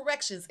those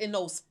corrections in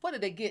those, what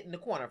did they get in the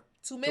corner?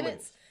 2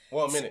 minutes?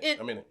 Well, a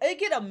minute. They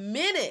get a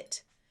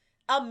minute.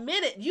 A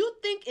minute. You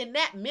think in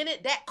that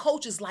minute that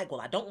coach is like, well,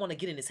 I don't want to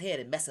get in his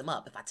head and mess him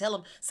up. If I tell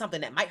him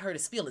something that might hurt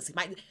his feelings, he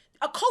might.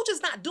 A coach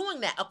is not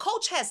doing that. A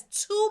coach has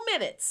 2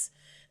 minutes.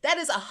 That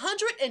is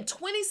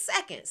 120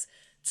 seconds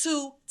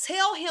to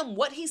tell him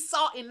what he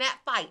saw in that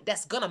fight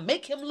that's going to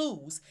make him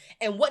lose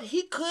and what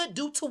he could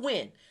do to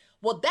win.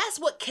 Well, that's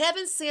what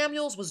Kevin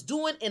Samuels was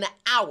doing in an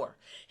hour.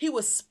 He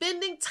was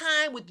spending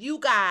time with you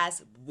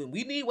guys.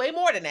 We need way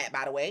more than that,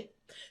 by the way.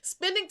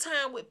 Spending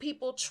time with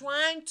people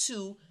trying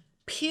to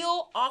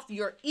peel off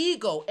your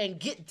ego and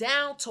get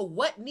down to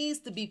what needs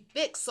to be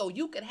fixed so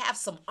you can have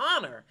some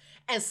honor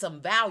and some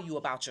value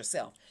about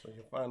yourself. So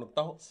your final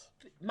thoughts?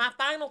 My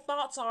final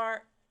thoughts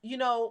are,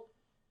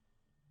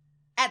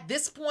 at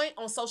this point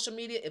on social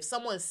media, if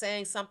someone is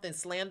saying something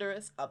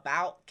slanderous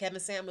about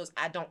Kevin Samuels,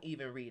 I don't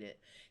even read it.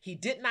 He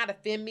did not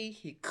offend me.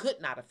 He could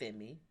not offend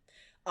me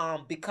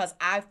because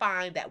I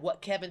find that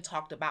what Kevin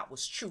talked about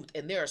was truth.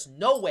 And there's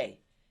no way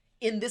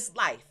in this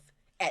life,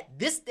 at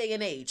this day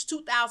and age,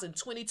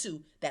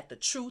 2022, that the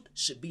truth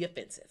should be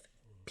offensive,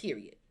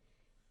 period.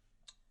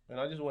 And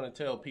I just want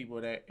to tell people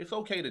that it's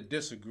okay to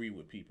disagree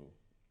with people.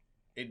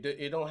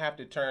 It don't have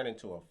to turn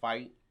into a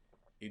fight.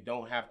 It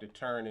don't have to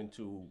turn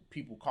into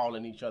people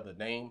calling each other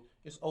names.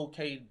 It's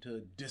okay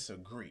to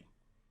disagree.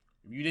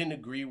 If you didn't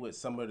agree with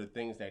some of the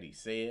things that he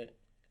said,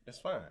 that's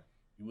fine.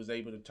 He was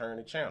able to turn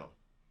the channel.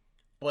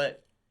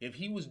 But if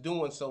he was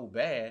doing so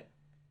bad,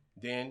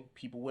 then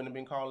people wouldn't have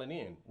been calling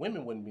in.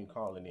 Women wouldn't have been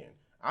calling in.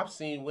 I've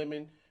seen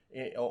women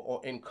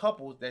in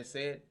couples that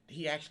said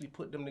he actually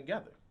put them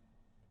together.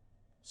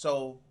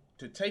 So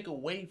to take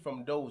away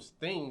from those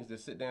things, to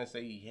sit there and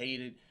say he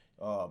hated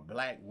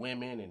black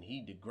women and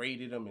he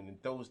degraded them and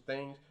those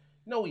things,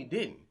 no, he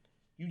didn't.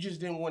 You just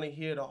didn't want to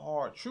hear the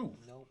hard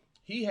truth. Nope.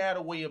 He had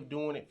a way of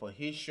doing it for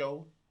his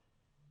show.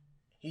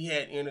 He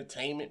had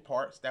entertainment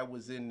parts that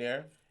was in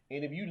there.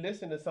 And if you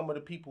listen to some of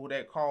the people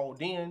that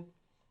called in,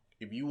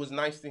 if you was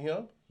nice to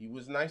him, he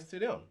was nice to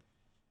them.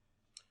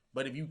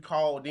 But if you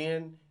called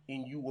in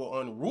and you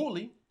were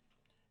unruly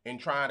and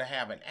trying to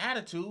have an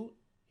attitude,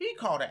 he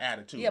called an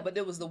attitude. Yeah, but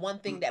there was the one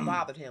thing that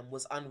bothered him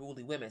was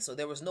unruly women. So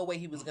there was no way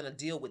he was going to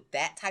deal with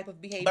that type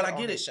of behavior but I get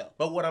on it. his show.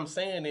 But what I'm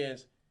saying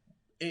is,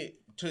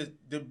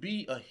 to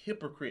be a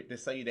hypocrite to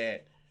say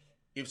that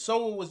if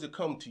someone was to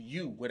come to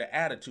you with an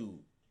attitude,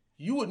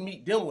 you would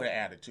meet them with an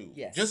attitude.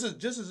 Yes.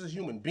 Just as a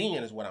human being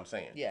is what I'm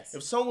saying. Yes.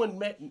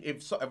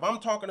 If I'm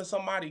talking to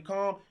somebody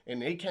calm and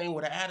they came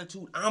with an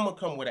attitude, I'm gonna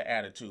come with an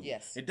attitude.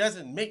 Yes. It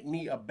doesn't make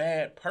me a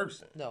bad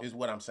person. No. Is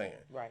what I'm saying.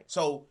 Right.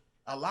 So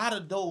a lot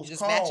of those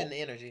Just calls, matching the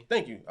energy.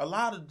 Thank you. A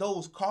lot of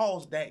those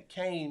calls that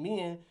came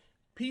in,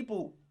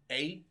 people,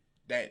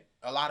 that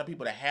a lot of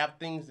people that have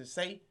things to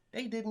say,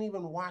 they didn't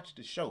even watch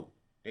the show.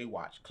 They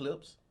watch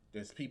clips.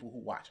 There's people who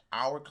watch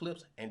our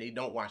clips and they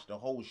don't watch the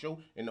whole show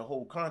and the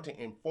whole content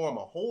and form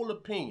a whole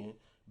opinion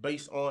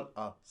based on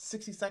a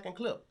 60-second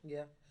clip.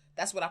 Yeah.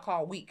 That's what I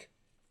call weak.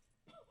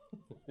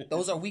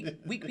 Those are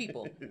weak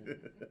people.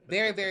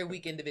 Very, very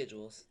weak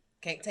individuals.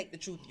 Can't take the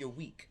truth, you're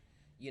weak.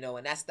 You know,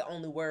 and that's the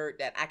only word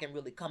that I can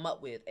really come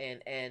up with.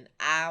 And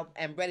I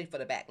am ready for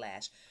the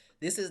backlash.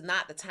 This is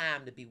not the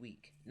time to be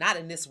weak. Not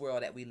in this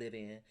world that we live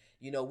in.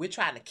 You know, we're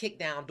trying to kick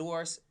down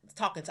doors,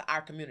 talking to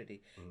our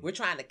community. We're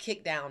trying to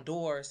kick down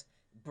doors,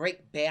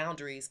 break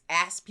boundaries,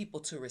 ask people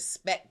to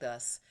respect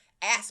us,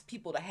 ask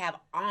people to have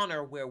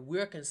honor where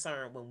we're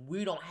concerned when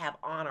we don't have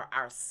honor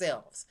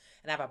ourselves.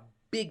 And I have a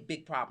big,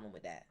 big problem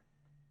with that.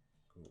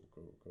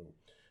 Cool.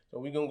 So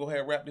we're going to go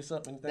ahead and wrap this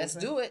up. Let's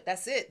do it.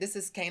 That's it. This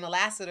is Kaynah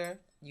Lassiter.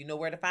 You know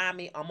where to find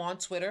me. I'm on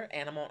Twitter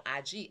and I'm on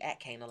IG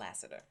at Kaynah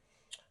Lassiter.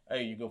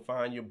 Hey, you can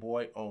find your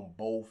boy on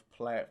both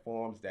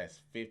platforms.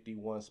 That's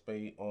 51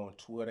 Spade on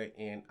Twitter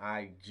and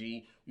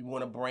IG. We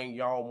want to bring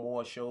y'all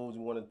more shows. I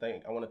want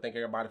to thank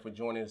everybody for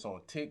joining us on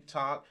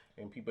TikTok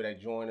and people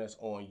that join us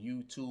on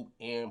YouTube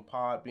and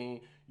Podbean.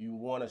 You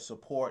want to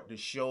support the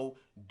show,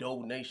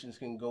 donations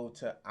can go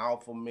to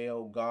Alpha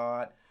Male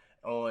God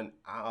on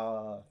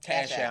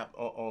Cash App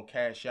on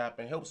Cash App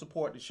and help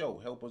support the show.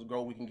 Help us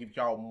grow. We can give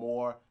y'all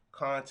more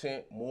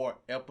content, more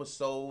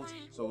episodes.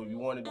 So if you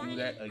want to do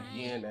that,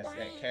 again, that's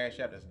that Cash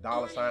App. That's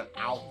 $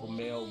 Alpha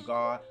Male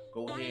God.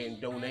 Go ahead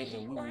and donate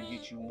and we will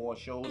get you more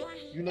shows.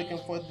 You looking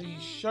for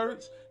these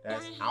shirts?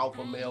 That's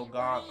Alpha Male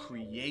God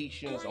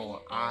Creations on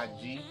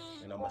IG.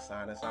 And I'm going to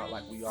sign us out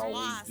like we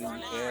always do.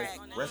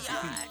 And rest in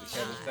peace to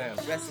Kevin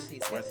Samuels. Rest in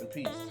peace. Rest in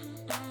peace.